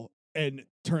Bible and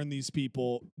turn these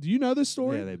people. Do you know this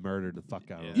story? Yeah, they murdered the fuck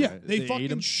out of him. Yeah, right? they They ate fucking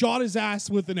him? shot his ass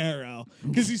with an arrow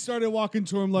because he started walking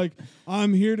to him like,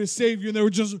 I'm here to save you. And they were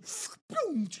just,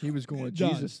 boom. He was going with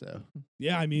Done. Jesus though.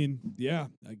 Yeah, I mean, yeah,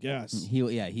 I guess. He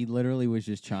literally was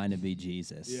just trying to be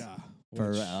Jesus. Yeah.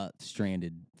 For which- a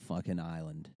stranded fucking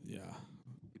island. yeah.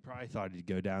 He probably thought he'd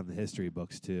go down the history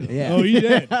books too. Yeah. Oh, he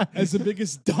did. As the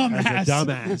biggest dumbass, As a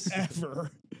dumbass.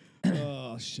 ever.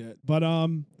 Oh shit. But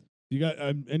you got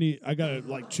any? I got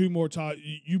like two more.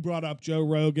 You brought up Joe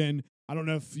Rogan. I don't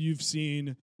know if you've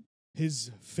seen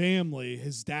his family.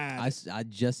 His dad I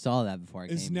just saw that before I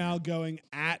came. is here. now going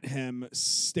at him,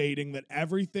 stating that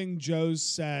everything Joe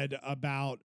said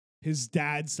about his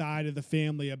dad's side of the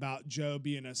family, about Joe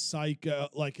being a psycho,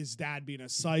 like his dad being a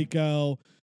psycho,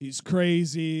 he's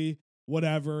crazy,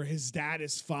 whatever. His dad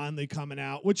is finally coming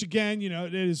out, which again, you know,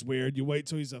 it is weird. You wait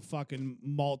till he's a fucking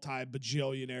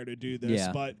multi-bajillionaire to do this,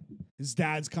 Yeah. but his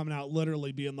dad's coming out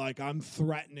literally being like, I'm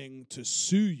threatening to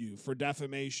sue you for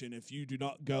defamation if you do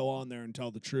not go on there and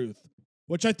tell the truth.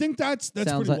 Which I think that's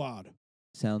Sounds pretty like- wild.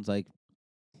 Sounds like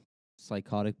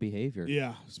psychotic behavior.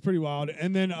 Yeah, it's pretty wild.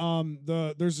 And then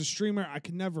there's a streamer I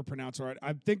can never pronounce it right.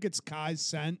 I think it's Kai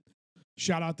Sent.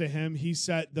 Shout out to him. He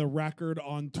set the record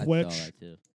on I saw Twitch. that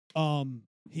too.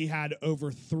 He had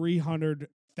over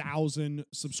 300,000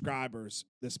 subscribers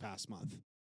this past month.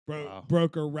 Wow.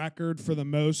 Broke a record for the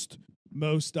most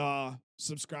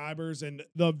subscribers, and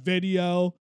the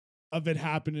video of it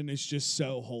happening is just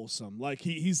so wholesome. Like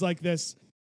he's like this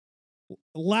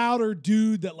louder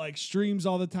dude that like streams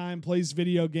all the time, plays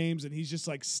video games, and he's just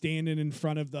like standing in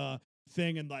front of the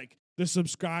thing, and like the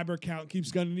subscriber count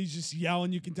keeps going, and he's just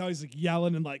yelling. You can tell he's like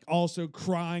yelling and like also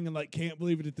crying and like can't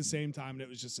believe it at the same time. And it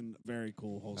was just a very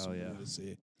cool, wholesome video to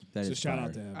see. That So is shout fire.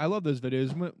 out to him. I love those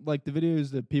videos. Like the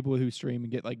videos that people who stream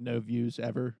and get like no views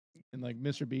ever, and like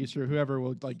Mr. Beast or whoever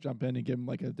will like jump in and give them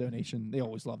like a donation. They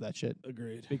always love that shit.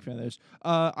 Agreed. Big fan of those.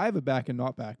 I have a back and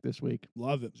not back this week.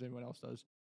 Love it. As anyone else does.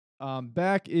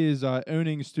 Back is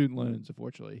owning student loans.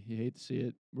 Unfortunately, you hate to see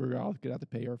it. We're all gonna have to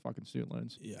pay our fucking student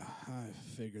loans. Yeah, I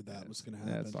figured that was going to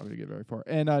Yeah, happen. it's not going to get very far.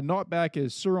 And not back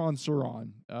is Suran,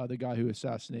 the guy who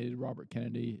assassinated Robert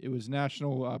Kennedy. It was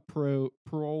National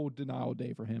Parole Denial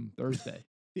Day for him Thursday,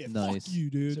 Yeah, Nice. fuck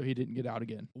you, dude. so he didn't get out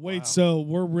again. Wait, Wow. so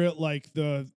we're real like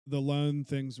the loan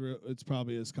things? It's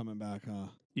probably is coming back, huh?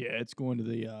 Yeah, it's going to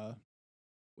the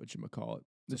whatchamacallit,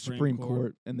 the Supreme Supreme Court.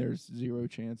 Court, and there's zero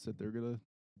chance that they're gonna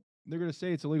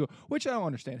say it's illegal. Which I don't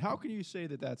understand. How can you say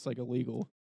that that's like illegal?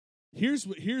 Here's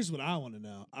what I want to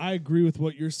know. I agree with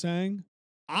what you're saying.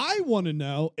 I want to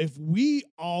know if we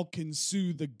all can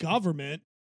sue the government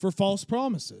for false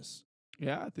promises.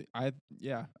 Yeah, I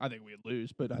think we'd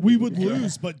lose, but I We think would could.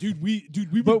 lose, but dude, we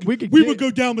But we could would get-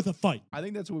 go down with a fight. I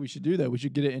think that's what we should do. Though we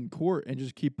should get it in court and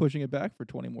just keep pushing it back for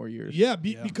 20 more years. Yeah,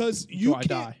 Yeah. because until I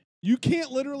die. you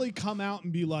can't literally come out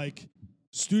and be like,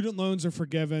 student loans are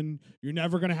forgiven. You're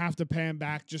never gonna have to pay them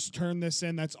back. Just turn this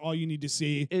in. That's all you need to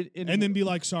see, and then be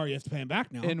like, sorry, you have to pay them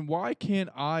back now. And why can't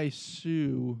I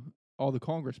sue all the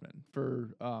congressmen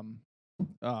for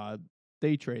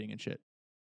day trading and shit?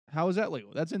 How is that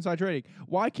legal? That's inside trading.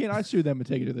 Why can't I sue them and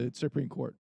take it to the Supreme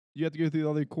Court? You have to go through the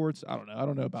other courts. I don't know. I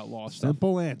don't know about law stuff.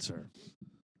 Simple answer.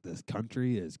 This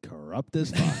country is corrupt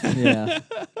as fuck. Yeah.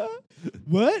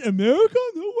 What, America?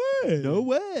 No way. No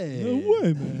way. No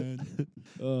way, man.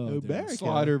 Oh, dude. America.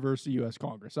 Slider versus the U.S.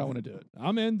 Congress. I want to do it.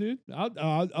 I'm in, dude.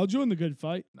 I'll join the good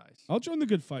fight. Nice. I'll join the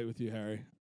good fight with you, Harry.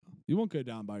 You won't go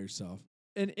down by yourself.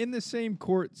 And in the same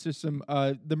court system,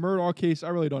 the Murdaugh case, I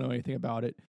really don't know anything about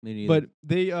it. Me neither. But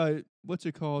they, what's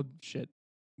it called? Shit.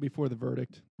 Before the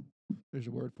verdict. There's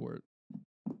a word for it.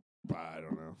 I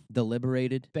don't know.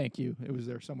 deliberated. Thank you. It was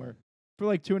there somewhere. For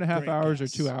like 2.5 Great hours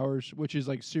guess. or 2 hours, which is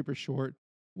like super short.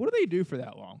 What do they do for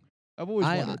that long? I've always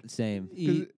wondered. Same.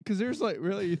 Because there's like,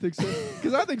 really, you think so?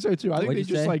 Because I think so too. I think What'd they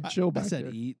you just say? like chill I back said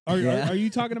there. eat. Yeah. Are you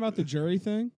talking about the jury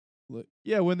thing?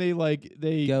 Yeah, when they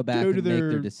Go back to and make their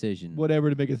their decision. whatever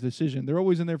to make a decision. They're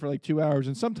always in there for like 2 hours,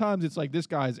 and sometimes it's like this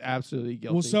guy's absolutely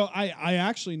guilty. Well, so I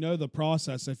actually know the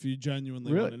process if you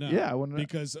genuinely want really, to know. yeah, I want to know.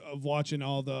 Because of watching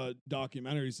all the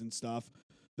documentaries and stuff.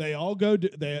 They all go to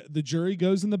the jury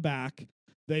goes in the back.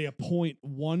 They appoint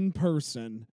one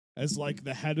person as like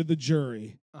the head of the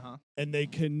jury, Uh-huh. and they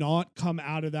cannot come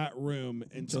out of that room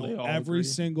Until they until all every agree.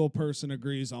 single person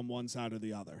agrees on one side or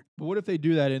the other. But what if they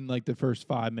do that in like the first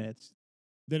 5 minutes?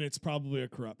 Then it's probably a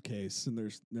corrupt case, and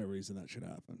there's no reason that should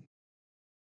happen.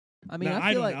 I mean, No,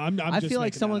 I feel don't like know. I'm I just feel like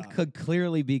making that someone up. could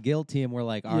clearly be guilty, and we're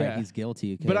like, all right, Yeah. he's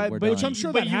guilty. Okay, But we're Which done. I'm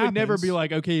sure but that you would never be happens.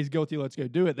 like, okay, he's guilty, let's go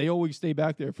do it. They always stay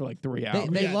back there for like 3 hours.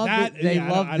 They Yeah, love that- they yeah, I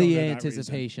love don't the know that reason.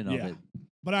 anticipation of Yeah. it.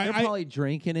 But They're I probably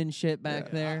drinking and shit back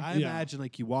Yeah, there. I Yeah. imagine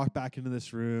like you walk back into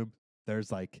this room.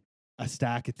 There's like a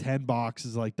stack of 10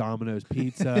 boxes like Domino's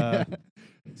pizza,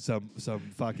 some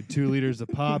fucking 2 liters of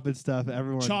pop and stuff.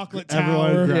 Everyone Chocolate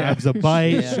everyone tower. grabs a bite.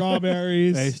 Yeah.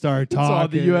 strawberries. They start It's all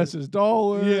talking. the U.S.'s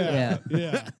dollar. Yeah, Yeah.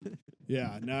 yeah,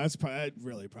 yeah. No, it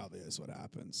really probably is what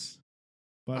happens.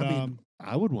 But I mean,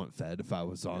 I would want fed if I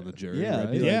was on the jury. yeah, right?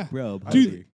 I'd be Yeah. like, bro,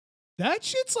 Dude, that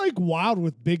shit's like wild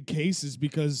with big cases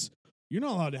because you're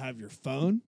not allowed to have your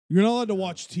phone. You're not allowed to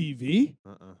watch TV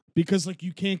because like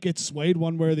you can't get swayed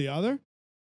one way or the other.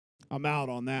 I'm out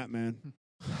on that, man.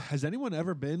 Has anyone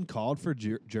ever been called for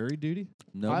jury duty?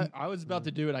 no. I was about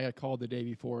to do it. I got called the day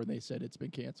before, and they said it's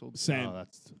been canceled. Same. Oh,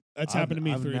 That's I've- happened to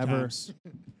me I've 3 never- times.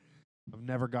 I've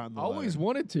never gotten the I always letter.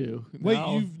 wanted to. Wait,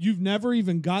 Now- you've never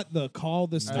even got the call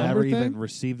this I've number never even thing?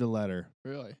 received a letter.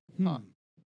 really? Hmm. Huh.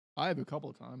 I have a couple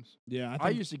of times. Yeah, I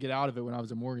used to get out of it when I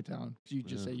was in Morgantown. 'Cause you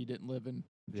just Yeah. say you didn't live in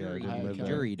Yeah, Jury didn't live duty. there.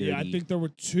 Jury duty. Yeah, I think there were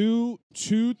two,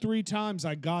 3 times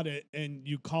I got it, and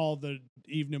you called the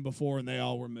evening before, and they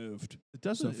all were moved. It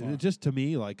doesn't. far. It just to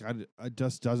me, like, it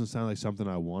just doesn't sound like something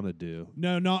I want to do.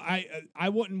 No, I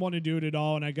wouldn't want to do it at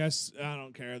all, and I guess I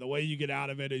don't care. The way you get out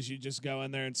of it is you just go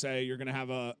in there and say you're gonna have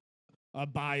a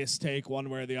biased take one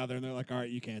way or the other, and they're like, all right,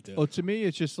 you can't do it. Well, to me,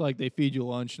 it's just like they feed you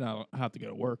lunch, and I don't have to go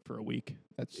to work for a week.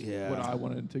 That's Yeah. what I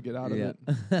wanted to get out of yeah.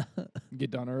 it.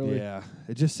 Get done early. Yeah,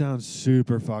 it just sounds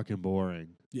super fucking boring.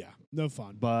 Yeah, no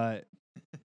fun. But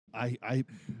I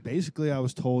basically I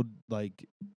was told, like,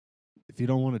 if you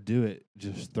don't want to do it,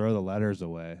 just throw the letters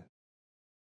away.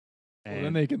 Well, And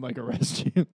then they can like arrest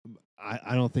you.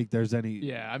 I don't think there's any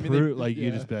Yeah, I mean, proof, like, you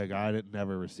yeah. just be like, I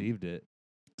never received it.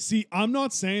 See, I'm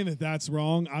not saying that that's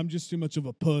wrong. I'm just too much of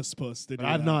a puss to do But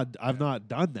I've that. not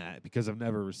done that because I've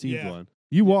never received Yeah. one.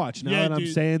 You watch now Yeah, that I'm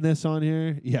dude. saying this on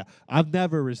here. Yeah, I've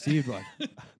never received one.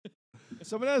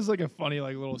 Someone has like a funny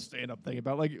like little stand up thing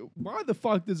about like why the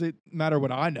fuck does it matter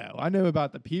what I know? I know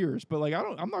about the peers, but like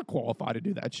I'm not qualified to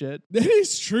do that shit. That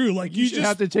is true. Like You, you should just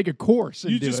have to take a course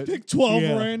and you do just it. pick 12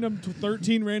 Yeah. random,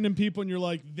 13 random people, and you're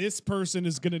like, this person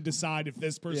is gonna decide if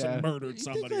this person Yeah. murdered You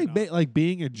think, somebody. like, or not. like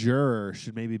being a juror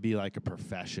should maybe be like a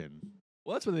profession.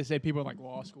 Well, that's what they say. People in like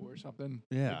law school or something.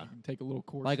 Yeah. Like, you can take a little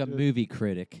course. Like a to do it. movie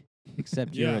critic,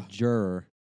 except you're a Yeah. juror.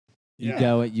 You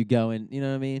Yeah. you go in, you know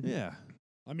what I mean? Yeah.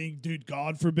 I mean, dude,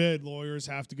 God forbid lawyers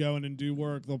have to go in and do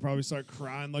work. They'll probably start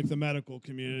crying like the medical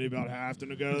community about having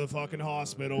to go to the fucking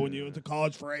hospital when you went to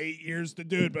college for 8 years to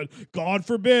do it. But God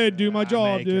forbid, do my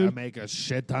job, I dude. make a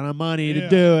shit ton of money Yeah. to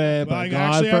do it, But but I God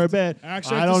actually have to- forbid,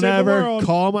 actually I have to don't save the ever world.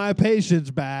 call my patients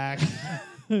back.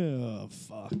 Oh,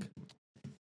 fuck.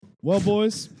 Well,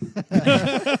 boys,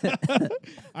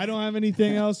 I don't have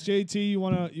anything else. JT, you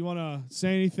wanna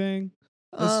say anything?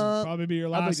 This will probably be your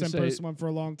I'd like last to say- in-person one for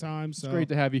a long time. It's So great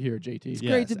to have you here, JT. It's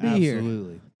great to be here.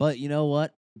 Absolutely. But you know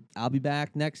what? I'll be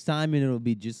back next time, and it'll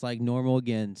be just like normal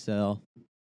again. So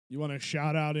you want to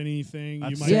shout out anything? I'd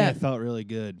You say might. Yeah. it felt really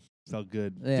good. Felt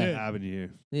good Yeah. having you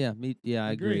here. yeah,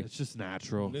 I agree. It's just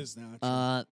natural. It is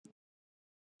natural.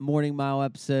 Morning Mile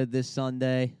episode this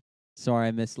Sunday. Sorry,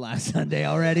 I missed last Sunday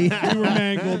already. We were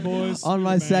mangled, boys. On We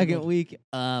my were second mangled. week.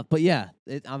 But yeah,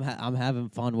 I'm having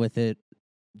fun with it.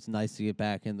 It's nice to get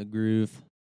back in the groove.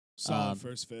 Solid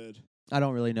first vid. I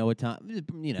don't really know what time.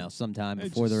 Sometime It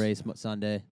before the just- race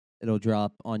Sunday, it'll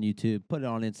drop on YouTube. Put it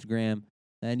on Instagram,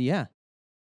 and yeah,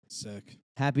 Sick.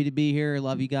 happy to be here.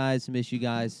 Love you guys. Miss you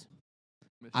guys.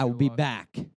 Miss I you will a be lot.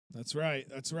 back. That's right.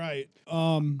 That's right.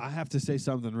 I have to say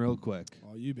something real quick.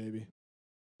 Oh, you baby.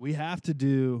 We have to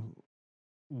do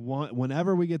one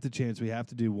whenever we get the chance. We have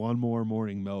to do one more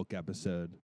morning milk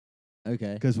episode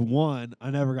Okay. because one, I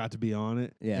never got to be on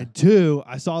it, Yeah. and two,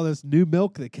 I saw this new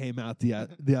milk that came out the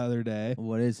other day.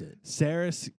 What is it?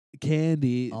 Sarah's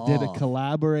Candy did a Oh.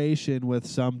 collaboration with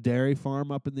some dairy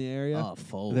farm up in the area. Oh,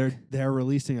 folk. They're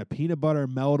releasing a peanut butter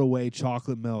melt away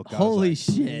chocolate milk. I was Holy like,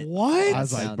 shit! What? I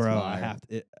was like, Sounds bro, I fire. have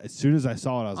to. As soon as I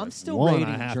saw it, I was I'm like, still one, rating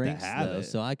I have drinks to have though, it.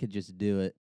 so I could just do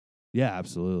it. Yeah,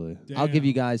 absolutely. I'll give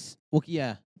you Damn. guys. Well,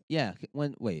 yeah.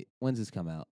 When's this come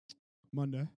out?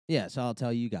 Monday. Yeah, so I'll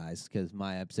tell you guys because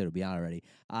my episode will be out already.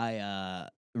 I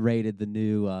rated the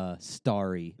new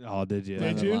Starry Oh, did you? Did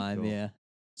lemon you? lime. Cool. Yeah,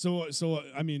 So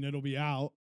I mean, it'll be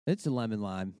out. it's a lemon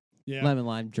lime. Yeah. Lemon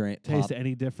lime drink. Taste pop.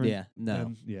 any different? Yeah,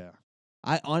 no. Yeah.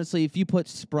 I honestly, if you put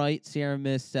Sprite, Sierra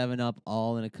Mist, 7-Up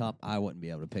all in a cup, I wouldn't be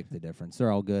able to pick the difference.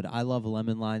 They're all good. I love a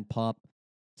lemon lime pop.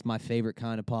 It's my favorite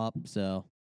kind of pop. So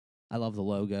I love the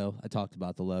logo. I talked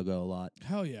about the logo a lot.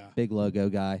 Hell yeah. Big logo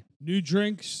guy. New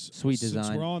drinks. Sweet Since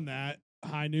design. we're on that,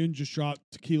 High Noon just dropped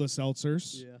tequila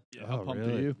seltzers. Yeah, Oh, how pumped are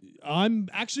really? you? I'm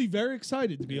actually very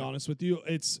excited to be honest with you.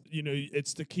 It's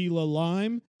it's tequila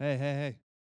lime. Hey.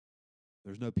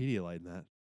 There's no Pedialyte in that.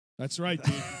 That's right,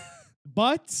 dude.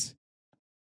 But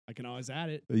I can always add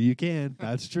it. You can.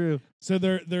 That's true. So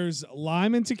there's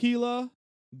lime and tequila,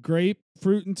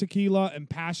 grapefruit and tequila, and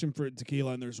passion fruit and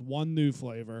tequila, and there's one new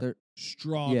flavor. There-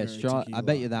 Strawberry. Yeah, I bet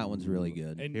tequila. you that one's really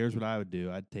good. And Here's what I would do.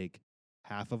 I'd take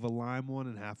half of a lime one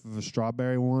and half of a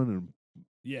strawberry one, and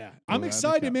yeah, Throw I'm that in the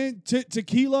excited, cup.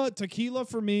 man. Tequila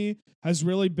for me has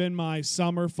really been my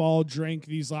summer fall drink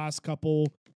these last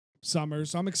couple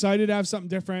summers. So I'm excited to have something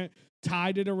different.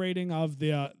 Ty did a rating of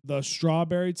the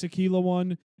strawberry tequila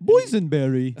one,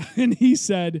 Boysenberry. and he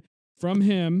said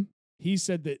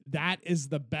that is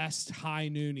the best High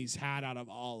Noon he's had out of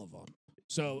all of them.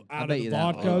 So I out of bet the you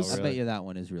that. vodkas, I bet you that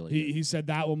one is really he good. he said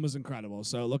that one was incredible.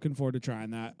 So looking forward to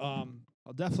trying that. I'll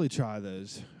definitely try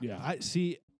those. Yeah, I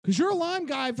see. because you're a lime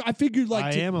guy. I figured like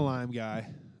I am a lime guy.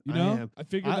 You I know, am. I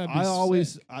figured that'd be I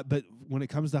always, sick. but when it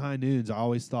comes to high noons,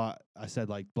 I said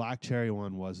like black cherry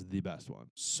one was the best one.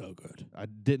 So good. I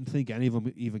didn't think any of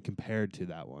them even compared to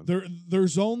that one.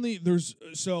 There's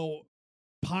so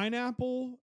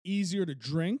pineapple easier to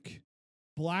drink,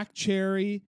 black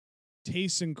cherry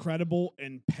tastes incredible,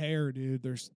 and pear, dude.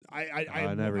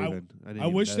 I never even. I, didn't I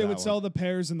even wish know they that would one. sell the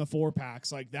pears in the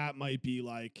 4-packs. Like that might be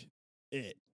like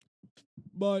it.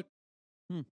 But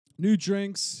new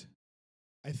drinks.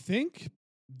 I think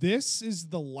this is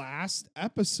the last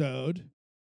episode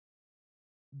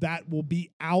that will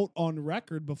be out on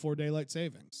record before daylight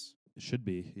savings. It should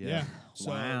be. Yeah.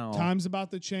 So Wow. time's about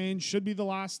to change. Should be the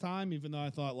last time, even though I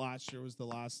thought last year was the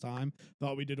last time.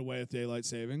 Thought we did away with daylight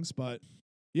savings. But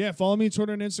yeah, follow me on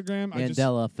Twitter and Instagram.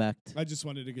 Mandela effect. I just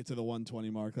wanted to get to the 120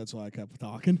 mark. That's why I kept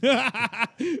talking.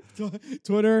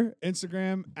 Twitter,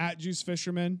 Instagram,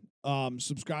 @JuiceFisherman.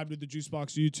 Subscribe to the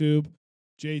Juicebox YouTube.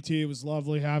 JT, it was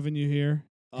lovely having you here.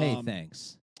 Hey,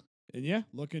 thanks. And yeah,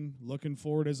 looking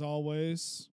forward as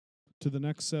always to the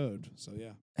next sode. So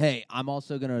yeah. Hey, I'm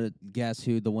also gonna guess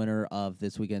who the winner of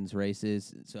this weekend's race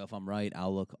is. So if I'm right,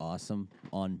 I'll look awesome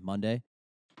on Monday.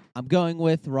 I'm going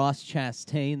with Ross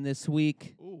Chastain this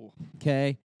week. Ooh.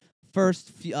 Okay,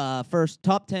 first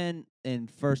top 10 in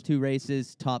first 2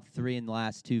 races, top 3 in the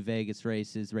last 2 Vegas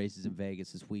races in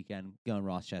Vegas this weekend. Going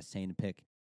Ross Chastain to pick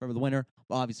for the winner.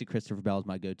 Obviously, Christopher Bell is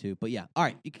my go-to. But yeah, all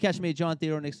right, you can catch me at John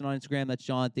Theodore Nixon on Instagram. That's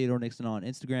John Theodore Nixon on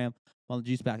Instagram. On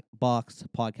the Juicebox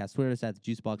Podcast Twitter, it's at the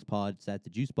Juicebox Pod. It's at the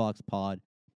Juicebox Pod.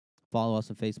 Follow us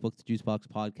on Facebook, the Juicebox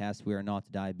Podcast. We are not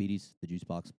the diabetes, the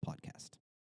Juicebox Podcast.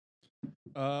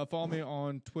 Follow me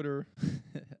on Twitter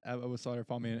at Bubba Cider.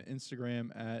 Follow me on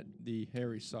Instagram at the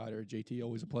Harry Cider. JT,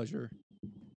 always a pleasure.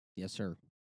 Yes, sir.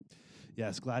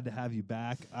 Yes, glad to have you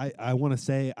back. I want to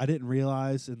say I didn't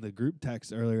realize in the group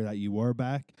text earlier that you were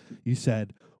back. You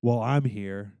said, "Well, I'm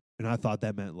here," and I thought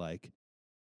that meant like,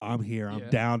 "I'm here. I'm Yeah.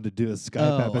 down to do a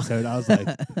Skype episode." I was like,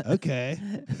 "Okay."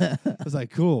 I was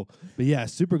like, "Cool," but yeah,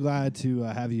 super glad to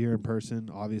have you here in person.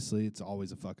 Obviously, it's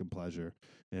always a fucking pleasure,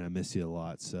 and I miss you a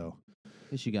lot. So,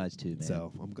 Miss you guys too, man.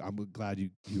 so I'm glad you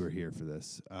were here for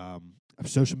this. Our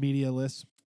social media list.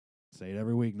 Say it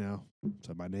every week now.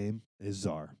 So my name is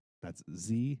Czar. That's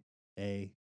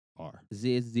ZAR.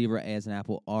 Z as zebra, A as an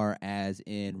apple, R as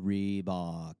in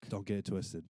Reebok. Don't get it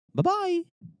twisted. Bye-bye.